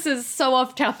feel like this is so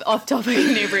off topic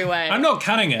in every way. I'm not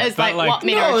cutting it. It's but like what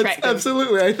men are No, it's attractive.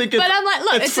 absolutely. I think it's. But I'm like,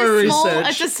 look, it's for a small, research,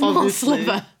 it's a small obviously.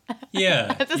 sliver.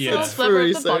 Yeah, It's a yeah. small sliver of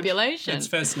the research. population. It's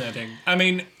fascinating. I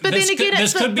mean, But this then again,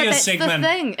 this it's could be but a that's the segment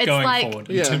thing. It's going like- forward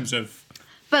in Yeah. terms of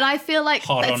But I feel like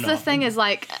Hot or that's the not. thing is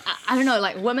like I don't know,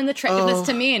 like women attractiveness Oh,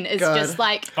 to men is God. just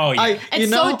like oh yeah.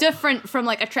 it's so different from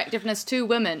like attractiveness to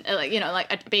women. Like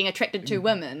like being attracted to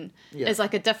women Yeah. is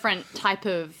like a different type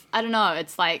of I don't know.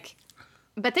 It's like,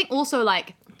 but I think also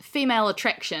like female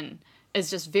attraction is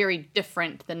just very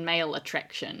different than male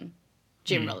attraction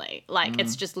generally. Like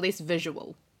it's just less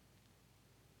visual.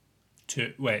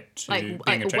 to Like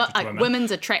being attracted to women.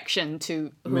 women's attraction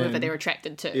to whoever Men. they're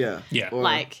attracted to. Yeah. Yeah. Or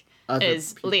Like other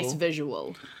is less people.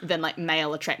 visual than like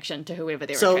male attraction to whoever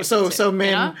they're So attracted to. so men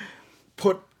you know?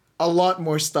 put a lot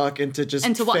more stock into just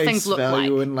Into what face things look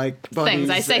value like. and like bodies Things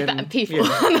I say and, that people.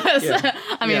 Yeah. Yeah.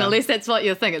 I mean, Yeah. at least that's what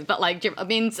you're thinking. But like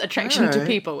men's attraction to Alright.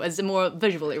 people is more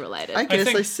visually related. I guess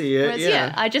I, think- see it. Whereas,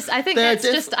 Yeah. I think They're that's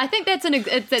diff- I think that's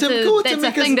that's Cool, a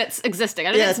because- thing that's existing.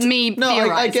 I don't think Yeah, that's me no, I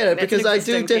theorizing. get it That's an because I do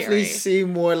existing definitely theory. see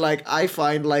more like I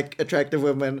find like attractive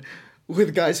women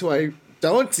with guys who I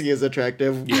don't see as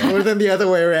attractive more than the other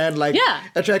way around. Like Yeah.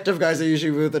 attractive guys are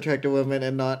usually with attractive women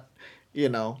and not,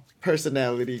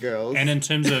 personality girls. And in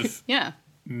terms of Yeah.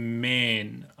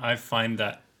 men, I find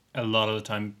that a lot of the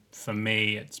time for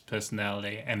me it's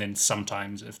personality, and then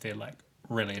sometimes if they're like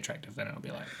really attractive, then it'll be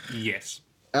like yes,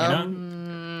 you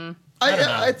know. I don't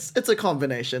know. It's a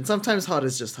combination. Sometimes hot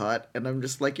is just hot, and I'm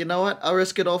just like, you know what? I'll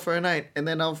risk it all for a night, and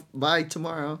then I'll buy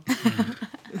tomorrow.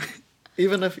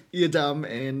 Even if you're dumb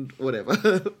and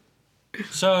whatever.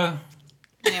 So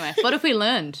Anyway, what have we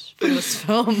learned from this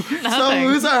film? So Nothing.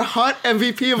 who's our hot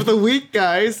MVP of the week,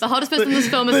 guys? The hottest person in this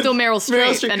film is still Meryl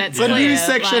Streep, and it's the clear, new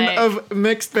section like- of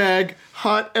Mixed Bag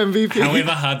Hot MVP.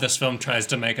 however hard this film tries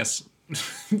to make us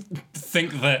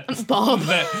think that Bob.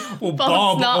 Bob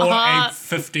Bob's not or hot. a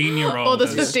 15-year-old Or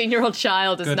this is 15-year-old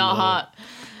child is Good not lord. hot.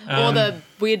 Or the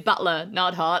weird butler,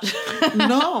 not hot.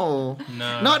 No.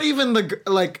 Not even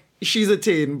she's a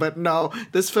teen, but no.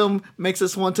 This film makes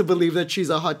us want to believe that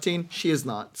she's a hot teen. She is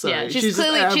not. Sorry. Yeah, she's just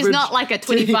clearly she's average not like a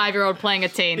teen. 25-year-old playing a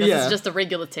teen. This Yeah. is just a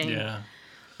regular teen. yeah.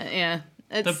 Yeah.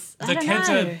 It's The I don't kids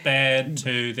know. are bad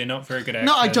too. They're not very good actors.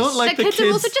 No, I don't like The the kids are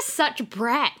also just such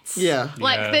brats. Yeah.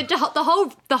 Like Yeah.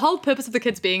 the whole purpose of the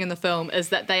kids being in the film is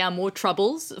that they are more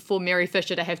troubles for Mary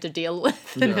Fisher to have to deal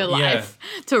with in her life,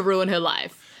 to ruin her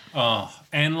life. Oh,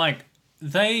 and like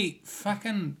they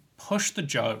fucking push the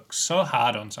jokes so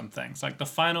hard on some things. Like the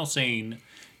final scene,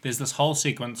 there's this whole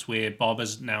sequence where Bob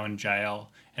is now in jail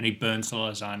and he burns the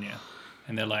lasagna.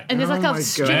 And they're like, And there's like Oh my a God. Man,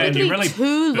 stupidly you really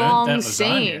too burnt long that lasagna,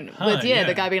 scene huh? with Yeah.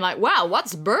 the guy being like, "Wow,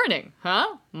 what's burning?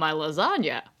 Huh? My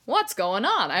lasagna. What's going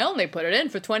on? I only put it in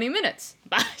for 20 minutes.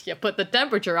 You put the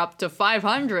temperature up to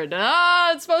 500.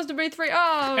 It's supposed to be 3.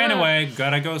 Oh. Anyway,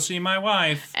 gotta go see my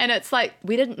wife. And it's like,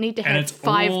 we didn't need to And have it's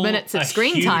 5 all minutes of a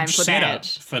screen huge time for setup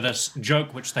that. for this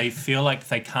joke, which they feel like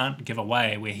they can't give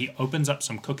away, where he opens up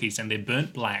some cookies and they're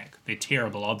burnt black. They're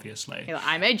terrible, obviously. You're like,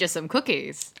 I made you some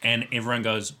cookies. And everyone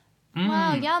goes,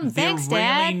 Wow, yum. they're Thanks, really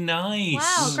Dad. nice.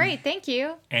 Wow, great. Thank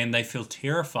you. And they feel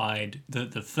terrified.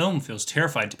 The film feels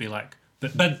terrified to be like,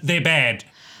 but they're bad.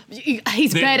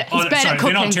 He's bad at cooking.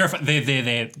 They're not terrified.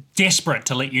 They're desperate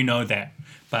to let you know that,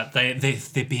 but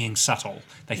they're being subtle.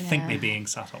 They think they're being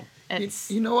subtle. It's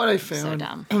You know what I found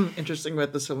dumb. interesting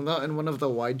about this film, though? In one of the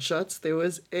wide shots, there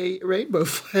was a rainbow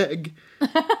flag.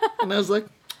 And I was like,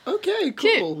 okay,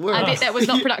 cool. cute. I bet that was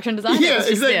not production design. Yeah, it was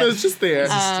just exactly. there. It was just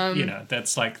there. You know,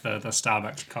 that's like the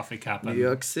Starbucks coffee cup New in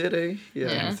York City. Yeah.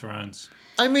 Game of Thrones.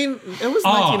 I mean, it was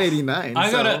 1989.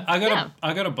 I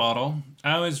so. got a bottle.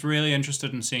 I was really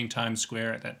interested in seeing Times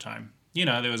Square at that time. You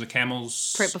know, there was a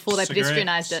Camel's Prep before they cigarettes.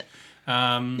 pedestrianised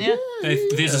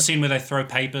it. There's a scene where they throw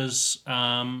papers.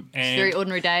 And Very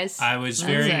ordinary days. I was That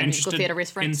very was a good interested theatre in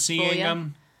reference for seeing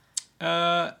you.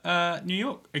 New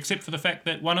York, except for the fact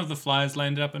that one of the flyers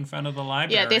landed up in front of the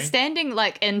library. Yeah, they're standing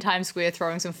like in Times Square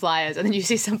throwing some flyers, and then you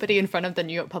see somebody in front of the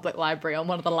New York Public Library on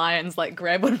one of the lions like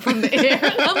grab one from the air.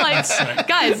 And I'm like,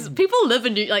 guys, people live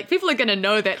in people are gonna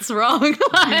know that's wrong.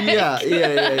 Like,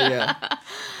 Yeah.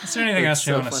 Is there anything else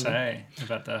you so want to funny. say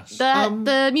about this?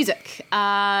 The music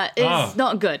is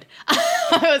not good.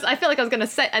 I feel like I was gonna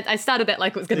say I started that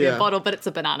like it was gonna be Yeah. a bottle, but it's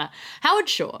a banana. Howard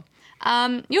Shore.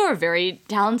 You're a very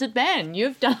talented man.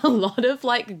 You've done a lot of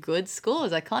like good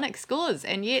scores, iconic scores,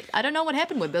 and yet I don't know what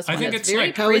happened with this I one. think it's very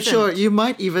like- Howard present. Shore, you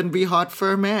might even be hot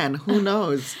for a man. Who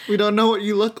knows? We don't know what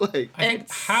you look like. I think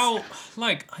it's-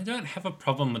 I don't have a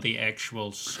problem with the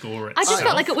actual score I itself. just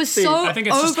felt like it was See, so I think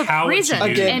it's just how it's over-present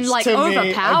used. Again, and like to me,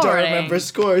 overpowering. I don't remember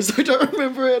scores. I don't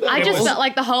remember it. I just was- felt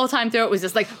like the whole time through it was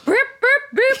just like burp, burp,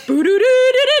 burp,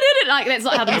 boo-doo-doo-doo-doo-doo. Like that's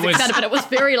not how the music was- sounded, but it was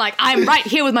very like I'm right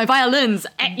here with my violins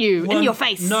at you in your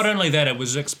face. Not only that, it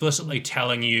was explicitly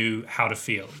telling you how to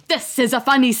feel. This is a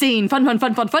funny scene,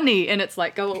 funny, and it's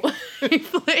like go away,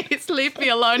 please leave me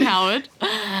alone, Howard.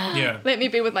 Yeah. Let me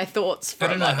be with my thoughts for I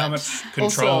don't a know moment. how much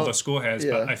control Also, the score has,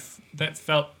 yeah. but that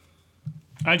felt.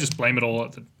 I just blame it all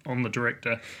on the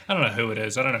director. I don't know who it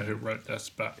is. I don't know who wrote this,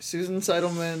 but Susan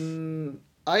Seidelman,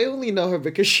 I only know her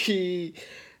because she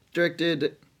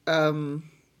directed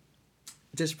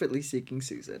Desperately Seeking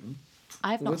Susan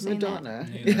I've not with seen Madonna.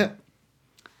 Yeah.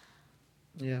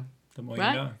 Yeah. the more that.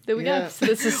 Right? you know. There we Yeah. go. So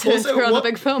this is Also, her other what-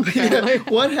 big film. Apparently.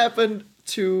 What happened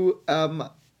to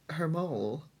her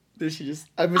mole? Did she just?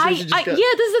 I'm assuming she just got. this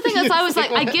is the thing. Is I was like,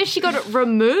 I guess she got it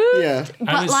removed. Yeah.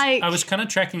 But I was kind of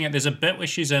tracking it. There's a bit where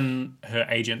she's in her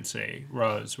agency,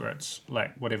 Rose, where it's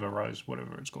like whatever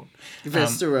it's called.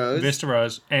 Vesta Rose. Vesta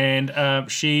Rose. And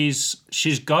she's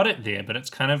got it there, but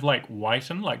it's kind of like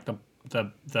whitened, like the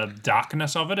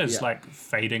darkness of it is Yeah. like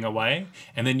fading away.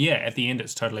 And then at the end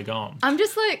it's totally gone. I'm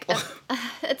just like,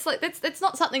 it's like it's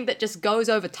not something that just goes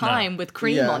over time with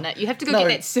cream Yeah. on it. You have to go No, get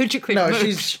that surgically No, removed.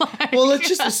 she's. Like, Well, let's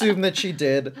just assume that she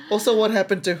did. Also, what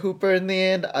happened to Hooper in the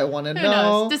end? I want to who know.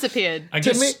 knows? Disappeared. I To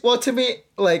guess me,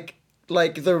 like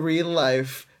the real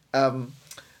life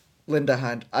Linda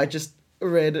Hunt, I just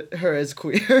read her as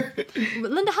queer.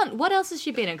 Linda Hunt. What else has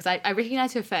she been in? Because I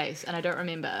recognize her face and I don't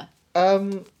remember.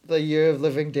 The Year of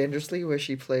Living Dangerously, where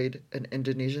she played an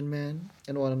Indonesian man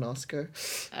and won an Oscar.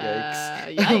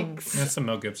 Yikes. Yikes. that's the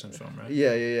Mel Gibson film, right?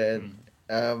 Yeah.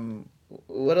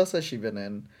 What else has she been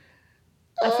in?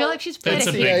 I feel like she's played That's a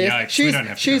a huge. big yikes. We She's don't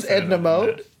have to she's go further Edna than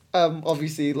Mode. that.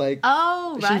 Obviously, like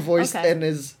Oh, right. she voiced okay. and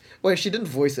is. Well, she didn't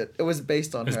voice it. It was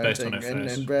based on was her. based I on think. her and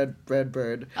face. and Brad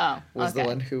Bird Oh, was the okay.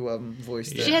 one who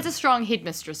voiced it. She has a strong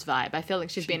headmistress vibe. I feel like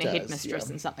she's been a does, headmistress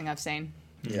yeah. in something I've seen.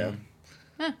 Yeah.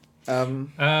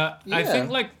 I Yeah. think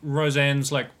like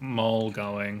Roseanne's like mole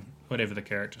going, whatever the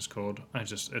character's called.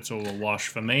 It's all a wash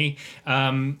for me.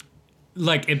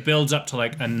 Like it builds up to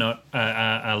like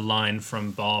a line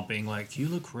from Bob being like, "You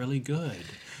look really good."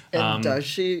 And does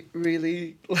she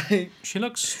really like? She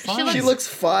looks fine. She looks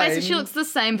fine. Basically, she looks the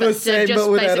same, The but same, just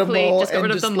but without a basically mole just got and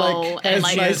rid of the just, like, mole has and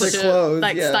like nicer put her, clothes,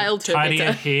 like yeah. styled her tidier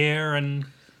better. hair and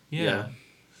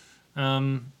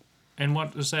and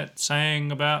what is that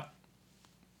saying about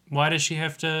why does she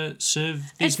have to serve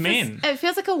these men? It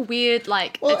feels like a weird,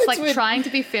 like, Well, it's it's like weird. trying to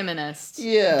be feminist.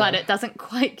 Yeah. But it doesn't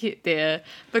quite get there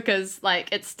because, like,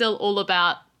 it's still all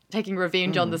about taking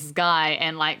revenge on this guy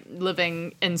and like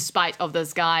living in spite of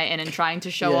this guy and in trying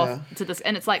to show off to this.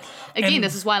 And it's like, again, And-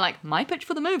 this is why like my pitch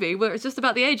for the movie, where it's just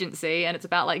about the agency and it's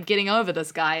about like getting over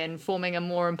this guy and forming a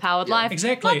more empowered life.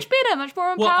 Exactly. Much better, much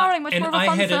more empowering, much more of a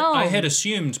fun film. I had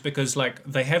assumed, because like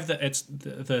they have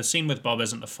the scene with Bob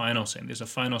isn't the final scene. There's a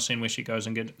final scene where she goes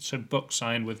and gets a book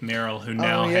signed with Meryl, who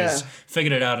now has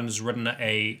figured it out and has written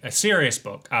a serious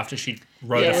book after she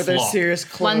wrote a with their flop. serious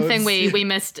clothes. One thing we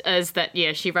missed is that,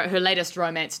 she wrote her latest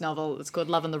romance novel. It's called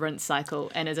Love and the Rinse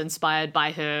Cycle and is inspired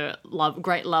by her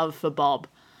great love for Bob.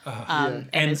 And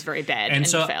is very bad and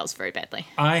so fails very badly.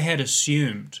 I had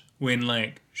assumed when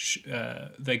like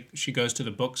she goes to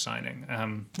the book signing.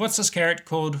 What's this character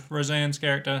called? Roseanne's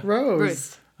character? Rose.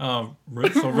 Ruth. Oh,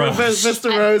 Ruth or Rose?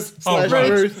 Mr. Rose slash Rose.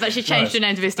 Ruth. But she changed her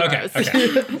name to Vesta Okay, Rose.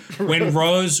 okay. When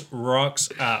Rose rocks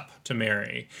up to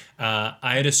Mary, I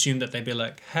had assumed that they'd be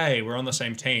like, "Hey, we're on the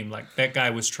same team. Like that guy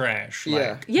was trash.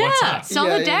 Like, Yeah. what's Yeah, up?"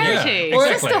 solidarity, Yeah,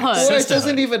 exactly. sisterhood. Or it Sisterhood.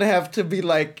 doesn't even have to be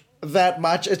like that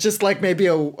much. It's just like maybe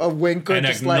a wink or An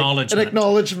just like an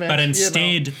acknowledgement. But you know?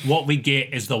 instead, what we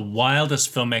get is the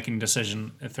wildest filmmaking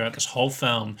decision throughout this whole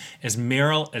film is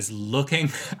Meryl is looking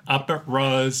up at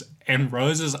Rose and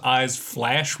Rose's eyes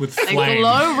flash with They flame.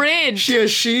 glow red.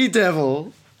 she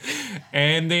devil.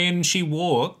 And then she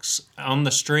walks on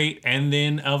the street and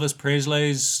then Elvis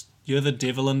Presley's You're the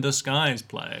Devil in Disguise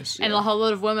plays. And a whole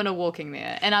lot of women are walking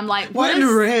there. And I'm like, What in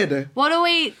red? what are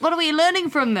we learning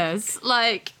from this?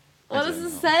 Like, what is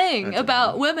this saying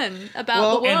about women,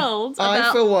 about the world, I,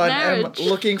 about for one, marriage? am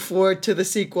looking forward to the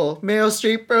sequel. Meryl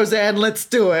Streep, Roseanne, let's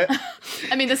do it.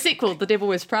 I mean, the sequel, The Devil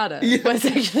Wears Prada, was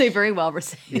actually very well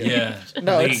received. Yeah.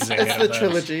 No, the it's exact the those.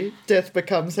 trilogy. Death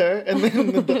Becomes Her, and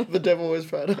then the Devil Wears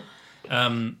Prada.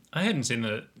 I hadn't seen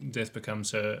the Death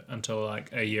Becomes Her until like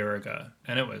a year ago,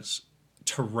 and it was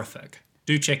terrific.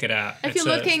 Do check it out. If you're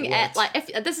looking at, like,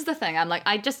 if this is the thing, I'm like,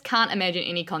 I just can't imagine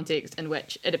any context in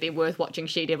which it'd be worth watching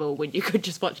She-Devil when you could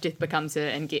just watch Death Becomes Her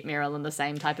and get Meryl in the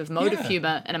same type of mode of Yeah.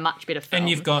 humour in a much better film. and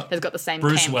you've got that's got the same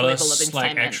Bruce camp level of Willis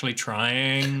entertainment. like actually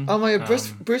trying. Oh my,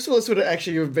 Bruce Willis would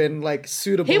actually have been like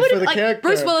suitable He would for have, the like, character.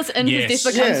 Bruce Willis in Yes. his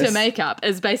Death Becomes Her Yes. makeup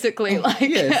is basically like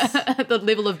yes. the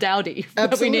level of dowdy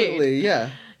that we need. Absolutely, yeah.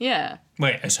 Yeah.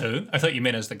 Wait, as who? I thought you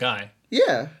meant as the guy.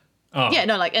 Yeah. Oh. Yeah,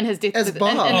 no, like in his death, As in the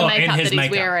Bob. Oh, makeup in his that he's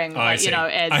makeup. wearing, Oh, I like, see. you know,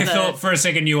 as I the... thought for a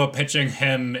second you were pitching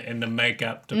him in the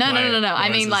makeup to No, play. no. I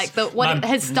mean, Rose's- like My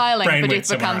his styling brain for went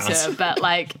Death Becomes somewhere else. Her, but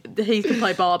like he can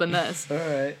play Bob in this. All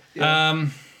right. Yeah.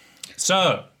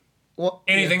 So, Well,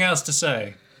 anything else to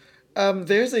say?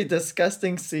 there's a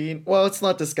disgusting scene. Well, it's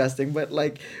not disgusting, but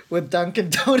like with Dunkin'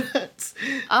 Donuts.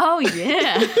 Oh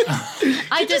yeah,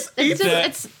 eat that.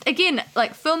 it's again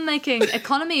like filmmaking,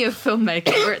 economy of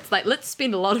filmmaking, where it's like let's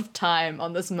spend a lot of time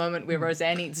on this moment where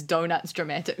Roseanne eats donuts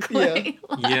dramatically.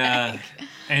 Yeah.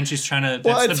 And she's trying to.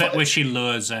 Well, That's the it's bit fi- where she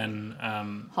lures in.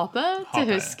 Hopper to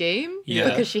her scheme, Yeah.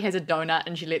 because she has a donut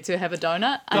and she lets her have a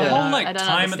donut. I The don't whole know. like I don't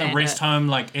time at the understand rest it. home,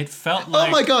 like it felt like.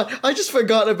 Oh my god, I just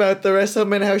forgot about the rest of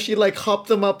them and how she like hopped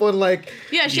them up on like.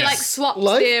 Yeah, she Yes. like swaps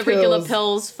Life their regular pills.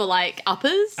 pills for like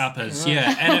uppers. Uppers,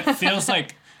 yeah, and it feels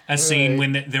like a scene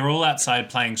when they're all outside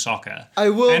playing soccer. I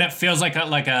will- and it feels like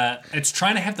it's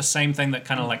trying to have the same thing that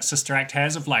kind of like Sister Act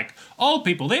has of like old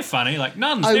people, they're funny, like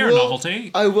nuns, they're a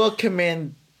novelty. I will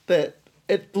commend that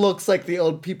it looks like the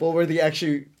old people were the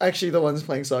actually the ones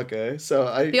playing soccer. So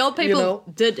The old people you know,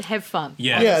 did have fun.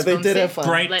 Yeah. on Yeah, this they film did set. have fun.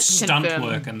 Great Let's stunt confirm.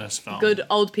 work in this film. Good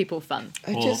old people fun.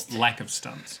 or lack of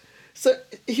stunts. So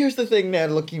here's the thing now,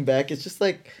 looking back, it's just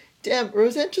like, damn,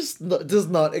 Roseanne just does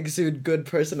not exude good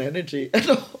person energy at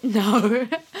all. No.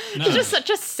 No. She's just such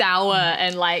a sour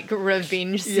and like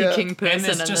revenge-seeking And person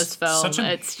there's in just this film. such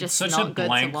a, It's just such not a good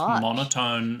blank, to watch.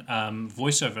 monotone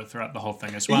voiceover throughout the whole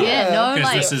thing as well. Yeah, no, because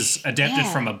like this is adapted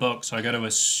yeah. from a book, so I got to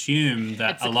assume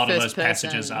that It's a like lot of first those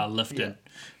passages person. are lifted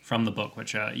from the book,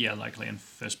 which are likely in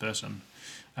first person.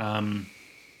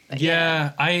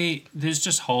 There's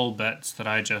just whole bits that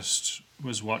I just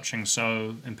was watching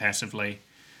so impassively.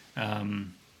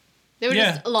 There were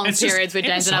Yeah, just long it's just periods where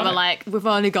James and I were episodic. like, we've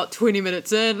only got 20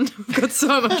 minutes in. We've got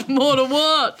so much more to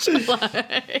watch.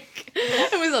 Like,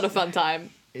 it was not a fun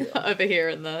time over here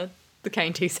in the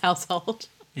Kane Tees household.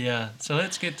 Yeah, so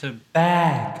let's get to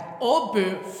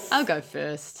I'll go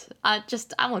first. I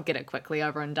will get it quickly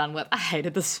over and done with. I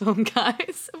hated this film,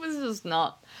 guys. It was just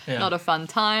not a fun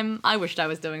time. I wished I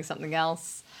was doing something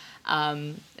else.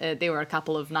 There were a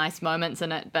couple of nice moments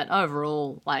in it, but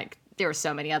overall, like, there are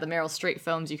so many other Meryl Streep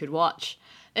films you could watch.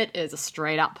 It is a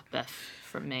straight up biff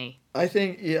from me. I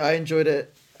think I enjoyed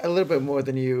it a little bit more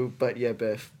than you, but yeah,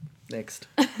 Biff. Next.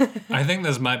 I think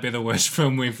this might be the worst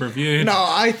film we've reviewed. No,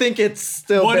 I think it's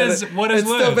still What better. is it's worse?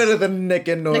 still better than Nick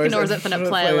and Nora's, Nick and Nora's Infinite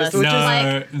Playlist. which No,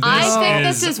 is, I think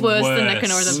this this is worse than Nick and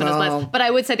Nora's worse. Infinite No. Playlist, but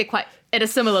I would say they're quite at a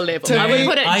similar level. To I would me,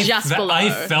 put it just below. I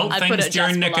felt I'd put things it during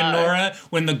just Nick and below. Nora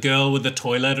when the girl with the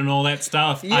toilet and all that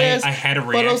stuff. yes, I had a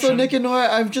reaction. but also Nick and Nora,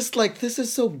 I'm just like, this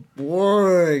is so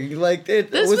boring. Like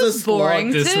it This was a was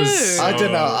boring slog. This too. was so I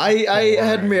don't know. I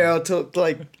had boring. Meryl to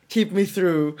like keep me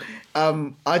through. I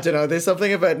don't know. There's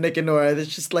something about Nick and Nora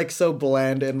that's just like so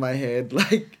bland in my head.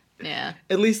 Like Yeah.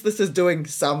 at least this is doing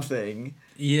something.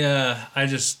 Yeah, I'd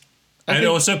think-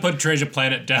 also put Treasure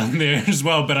Planet down there as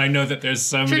well, but I know that there's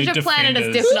so many Treasure Planet is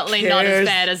defenders. definitely not as cares?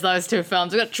 bad as those two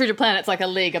films. We've got Treasure Planet's like a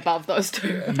league above those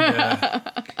two.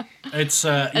 It's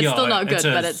still not good,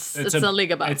 but it's a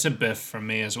league above. It's a biff from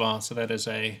me as well, so that is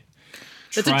a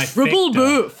It's a triple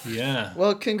trifecta. biff. Yeah.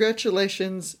 Well,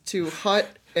 congratulations to hot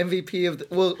MVP of.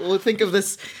 We'll think of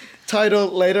this title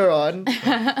later on,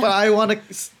 but I want to,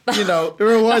 reward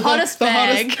The hottest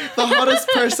bag. the hottest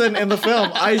person in the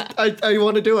film. I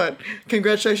want to do it.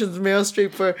 Congratulations, Meryl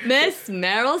Streep Miss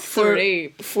Meryl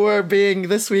Streep. for being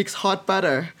this week's hot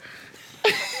butter.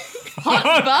 Hot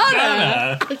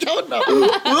butter. I don't know.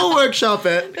 We'll workshop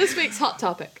it. This week's hot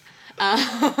topic.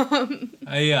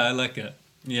 Yeah, I like it.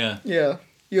 Yeah. Yeah.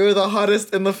 You're the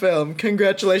hottest in the film.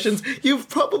 Congratulations. You've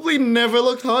probably never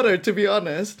looked hotter, to be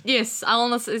honest. Yes, I'll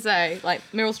honestly say, like,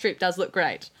 Meryl Streep does look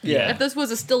great. Yeah. If this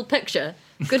was a still picture,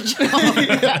 good job.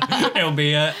 It'll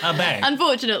be a bang.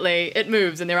 Unfortunately, it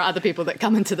moves and there are other people that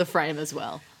come into the frame as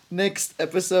well. Next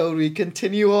episode, we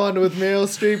continue on with Meryl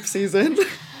Streep season.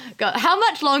 God, how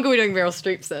much longer are we doing Meryl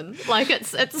Streep's in? Like,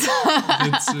 it's It's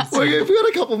We've got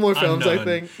a couple more films, I unknown.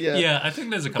 think. Yeah. I think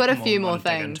there's a couple got a few more we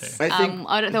wanna dig things. into. I think-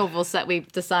 I don't know if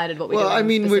we've decided what we're Well, doing. I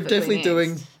mean, we're specifically definitely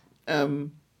next.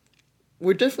 doing.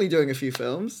 We're definitely doing a few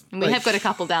films. And we Like, have got a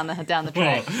couple down the Well,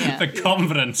 track. Yeah. the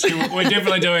confidence. We're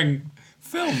definitely doing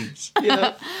films.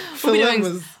 Yeah.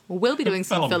 We'll be doing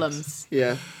some Films. films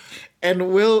Yeah. And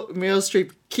will Meryl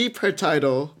Streep keep her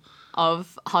title?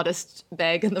 of hottest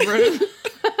bag in the room.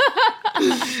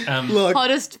 Look,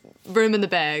 Hottest room in the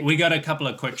bag. We got a couple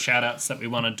of quick shout outs that we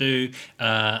want to do,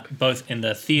 both in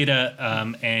the theatre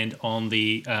and on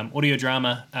the audio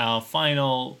drama. Our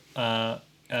final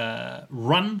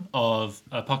run of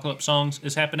Apocalypse Songs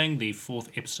is happening. The 4th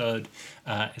episode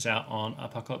is out on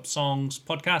Apocalypse Songs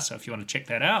podcast, so if you want to check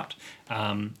that out,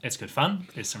 it's good fun.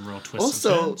 There's some real twists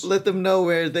and also, turns. let them know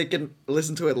where they can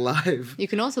listen to it live. You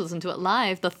can also listen to it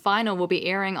live. The final will be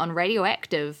airing on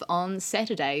Radioactive on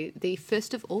Saturday, the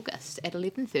 1st of August at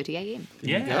 11:30 a.m.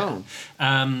 Yeah. go.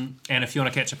 And if you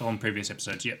want to catch up on previous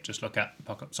episodes, yep, just look up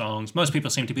Apocalypse Songs. Most people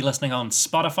seem to be listening on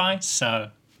Spotify,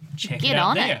 so check Get it out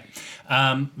on there.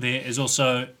 There is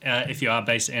also, if you are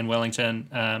based in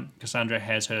Wellington, Cassandra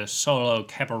has her solo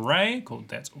cabaret called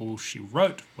That's All She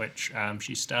Wrote, which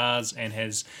she stars and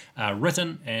has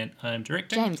written, and I'm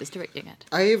directing. James is directing it.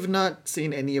 I have not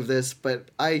seen any of this, but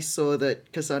I saw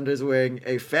that Cassandra's wearing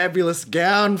a fabulous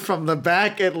gown from the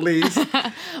back, at least.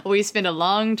 We spent a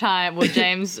long time,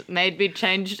 James made me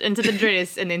change into the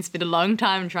dress and then spent a long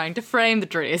time trying to frame the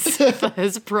dress for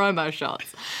his promo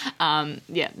shots.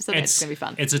 So that's going to be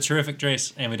fun. It's a terrific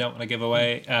dress, and we don't want to give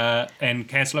away. And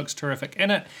Cass looks terrific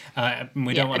in it.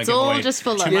 We don't want to It's give all away. just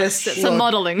for too looks. much. Yes, It's look, a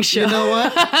modeling show. You know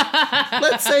what?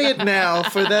 Let's say it now,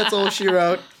 for That's All She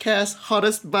Wrote. Cass,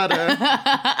 hottest butter.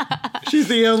 She's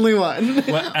the only one.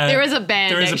 Well, There is a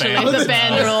band, there is a actually. band. The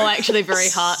band are all actually very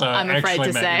hot, So I'm afraid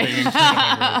actually, to Matt, say. being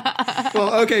incredibly rude.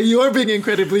 Well, okay, you're being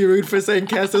incredibly rude for saying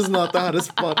Cass is not the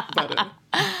hottest butter.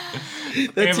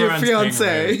 That's your Everyone's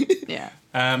being fiance. Yeah.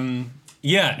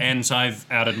 Yeah, and so I've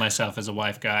outed myself as a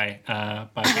wife guy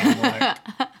by being like,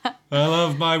 I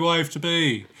love my wife to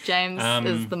be. James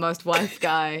is the most wife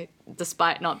guy,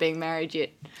 despite not being married yet.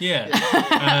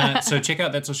 Yeah. So check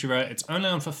out That's All She Wrote. It's only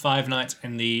on for 5 nights,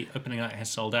 and the opening night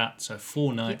has sold out. So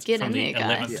 4 nights Get from in the there,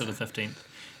 guys. 11th to the 15th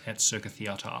at Circa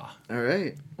Theatre. All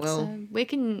right. Well, So where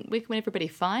can everybody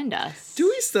find us? do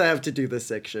we still have to do this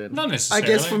section? Not I guess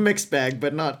necessarily. for Mixed Bag,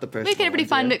 but not the person. Where can everybody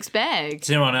find Mixed Bag? Does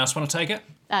anyone else want to take it?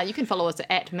 You can follow us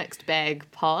at Mixed Bag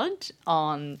Pod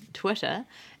on Twitter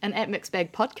and at Mixed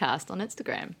Bag Podcast on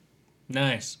Instagram.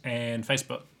 Nice. And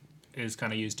Facebook is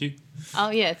kind of used too. Oh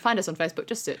yeah, find us on Facebook.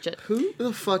 Just search it Who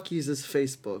the fuck uses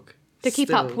Facebook? to keep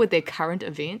Still. up with their current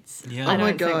events. Yeah. I Oh don't Oh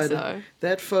my god, think so.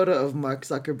 that photo of Mark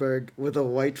Zuckerberg with a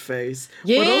white face,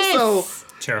 Yes,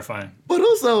 Terrifying. but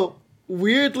also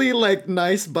weirdly like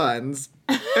nice buns.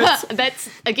 that's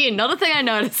again not a thing I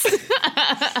noticed.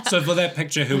 So for that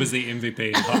picture, who was the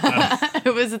MVP? Hot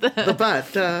It was The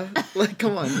butt. Like,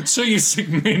 come on. So you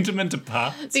segment them into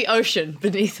parts. the ocean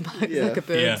beneath Mark Yeah.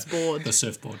 Zuckerberg's board. The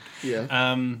surfboard.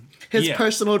 Yeah. His yeah.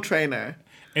 personal trainer.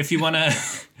 If you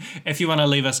wanna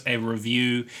leave us a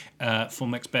review for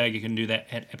Mixed Bag, you can do that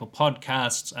at Apple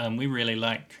Podcasts. We really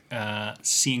like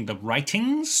seeing the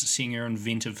ratings, seeing your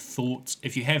inventive thoughts.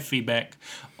 If you have feedback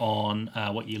on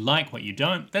what you like, what you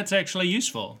don't, that's actually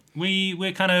useful.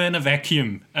 We're kind of in a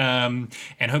vacuum, and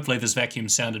hopefully this vacuum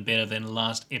sounded better than the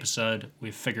last episode.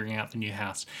 We're figuring out the new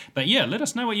house. But yeah, let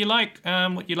us know what you like,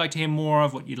 what you'd like to hear more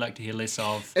of, what you'd like to hear less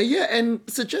of. Yeah, and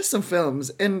suggest some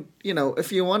films. And,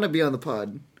 if you want to be on the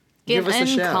pod, give us a in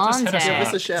shout. Just hit us Give up.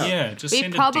 us a shout. Yeah, just We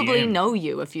send probably a DM. know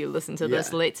you if you listen to this,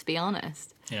 Yeah. let's be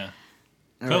honest. Yeah.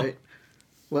 All Cool. right.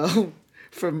 Well,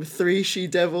 from 3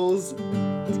 she-devils.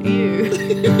 To you.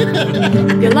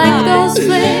 You like those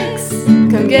flicks?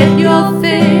 Come get your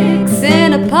fix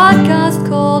in a podcast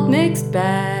called Mixed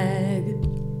Bag.